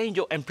over the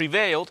angel and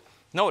prevailed.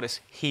 Notice,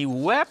 he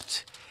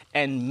wept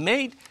and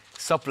made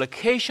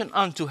supplication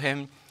unto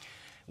him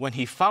when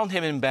he found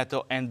him in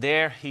Bethel, and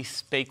there he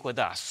spake with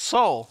us.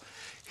 So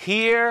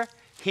here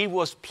he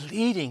was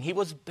pleading, he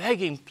was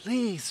begging,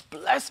 please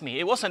bless me.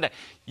 It wasn't that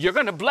you're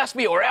going to bless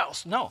me or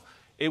else. No,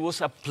 it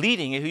was a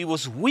pleading. He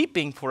was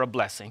weeping for a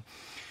blessing.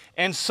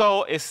 And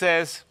so it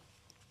says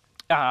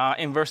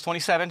in verse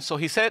 27, so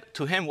he said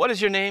to him, what is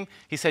your name?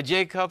 He said,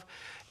 Jacob.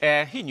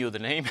 He knew the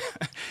name.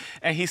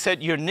 And he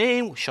said, your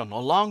name shall no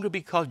longer be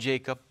called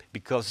Jacob,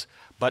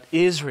 But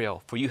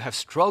Israel, for you have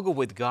struggled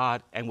with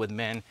God and with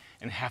men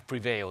and have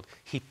prevailed.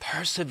 He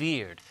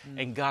persevered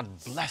and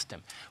God blessed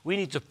him. We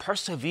need to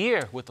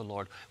persevere with the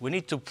Lord. We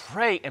need to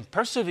pray and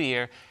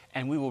persevere,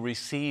 and we will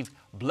receive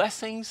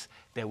blessings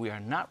that we are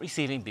not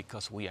receiving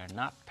because we are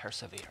not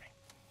persevering.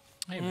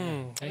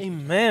 Amen.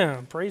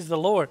 Amen. Praise the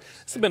Lord.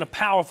 This has been a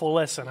powerful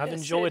lesson. I've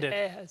enjoyed it.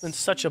 It's been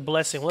such a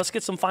blessing. Well, let's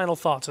get some final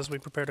thoughts as we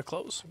prepare to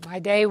close. My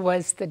day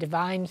was the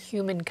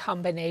divine-human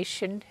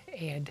combination,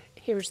 and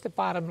here's the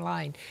bottom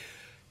line.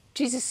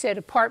 Jesus said,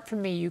 apart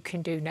from me, you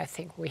can do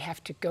nothing. We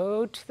have to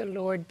go to the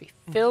Lord, be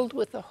filled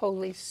with the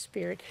Holy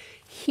Spirit.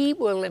 He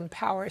will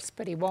empower us,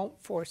 but He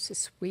won't force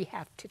us. We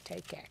have to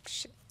take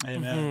action.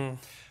 Amen.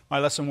 My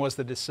lesson was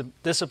the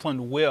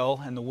disciplined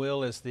will, and the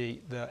will is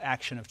the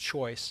action of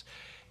choice.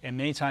 And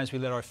many times we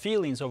let our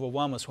feelings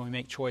overwhelm us when we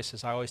make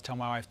choices. I always tell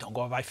my wife, don't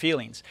go by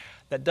feelings.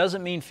 That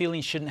doesn't mean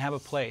feelings shouldn't have a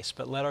place,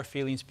 but let our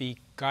feelings be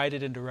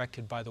guided and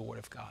directed by the Word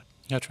of God.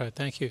 That's right,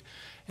 thank you.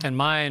 And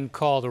mine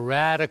called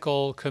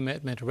radical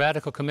commitment.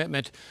 Radical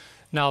commitment.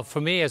 Now,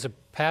 for me as a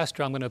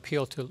pastor, I'm going to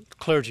appeal to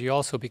clergy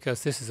also,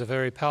 because this is a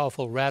very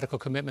powerful radical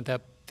commitment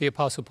that the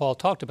Apostle Paul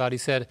talked about. He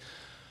said,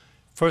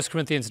 1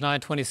 Corinthians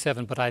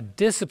 9:27, but I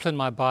discipline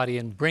my body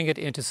and bring it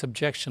into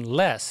subjection,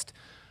 lest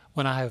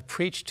when I have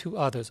preached to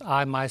others,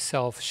 I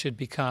myself should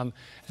become,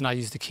 and I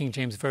use the King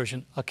James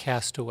Version, a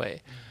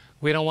castaway.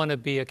 We don't want to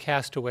be a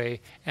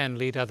castaway and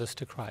lead others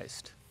to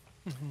Christ.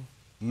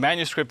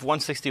 Manuscript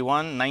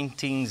 161,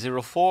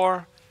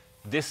 1904,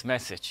 this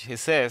message. It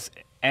says,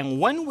 and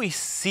when we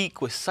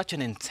seek with such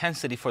an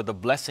intensity for the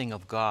blessing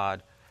of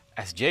God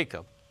as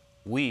Jacob,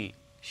 we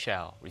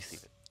shall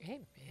receive it.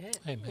 Amen.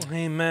 Amen.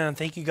 Amen.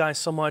 Thank you guys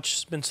so much.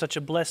 It's been such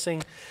a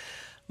blessing.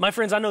 My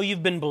friends, I know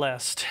you've been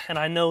blessed, and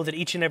I know that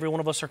each and every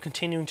one of us are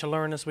continuing to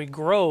learn as we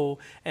grow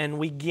and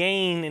we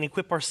gain and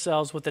equip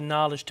ourselves with the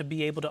knowledge to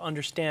be able to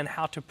understand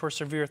how to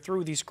persevere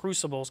through these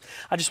crucibles.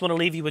 I just want to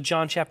leave you with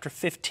John chapter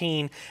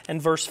 15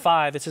 and verse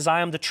 5. It says,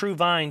 I am the true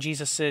vine,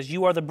 Jesus says.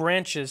 You are the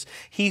branches.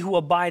 He who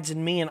abides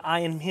in me and I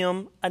in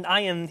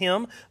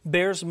him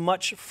bears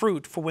much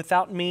fruit. For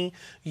without me,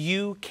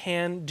 you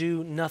can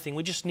do nothing.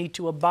 We just need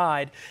to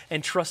abide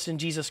and trust in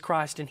Jesus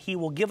Christ, and He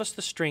will give us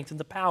the strength and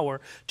the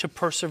power to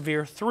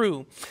persevere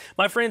through.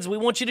 My friends, we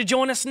want you to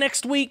join us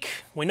next week.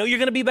 We know you're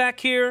going to be back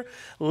here.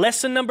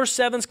 Lesson number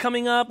 7 is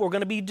coming up. We're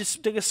going to be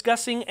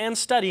discussing and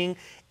studying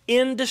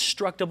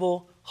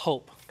indestructible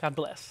hope. God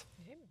bless.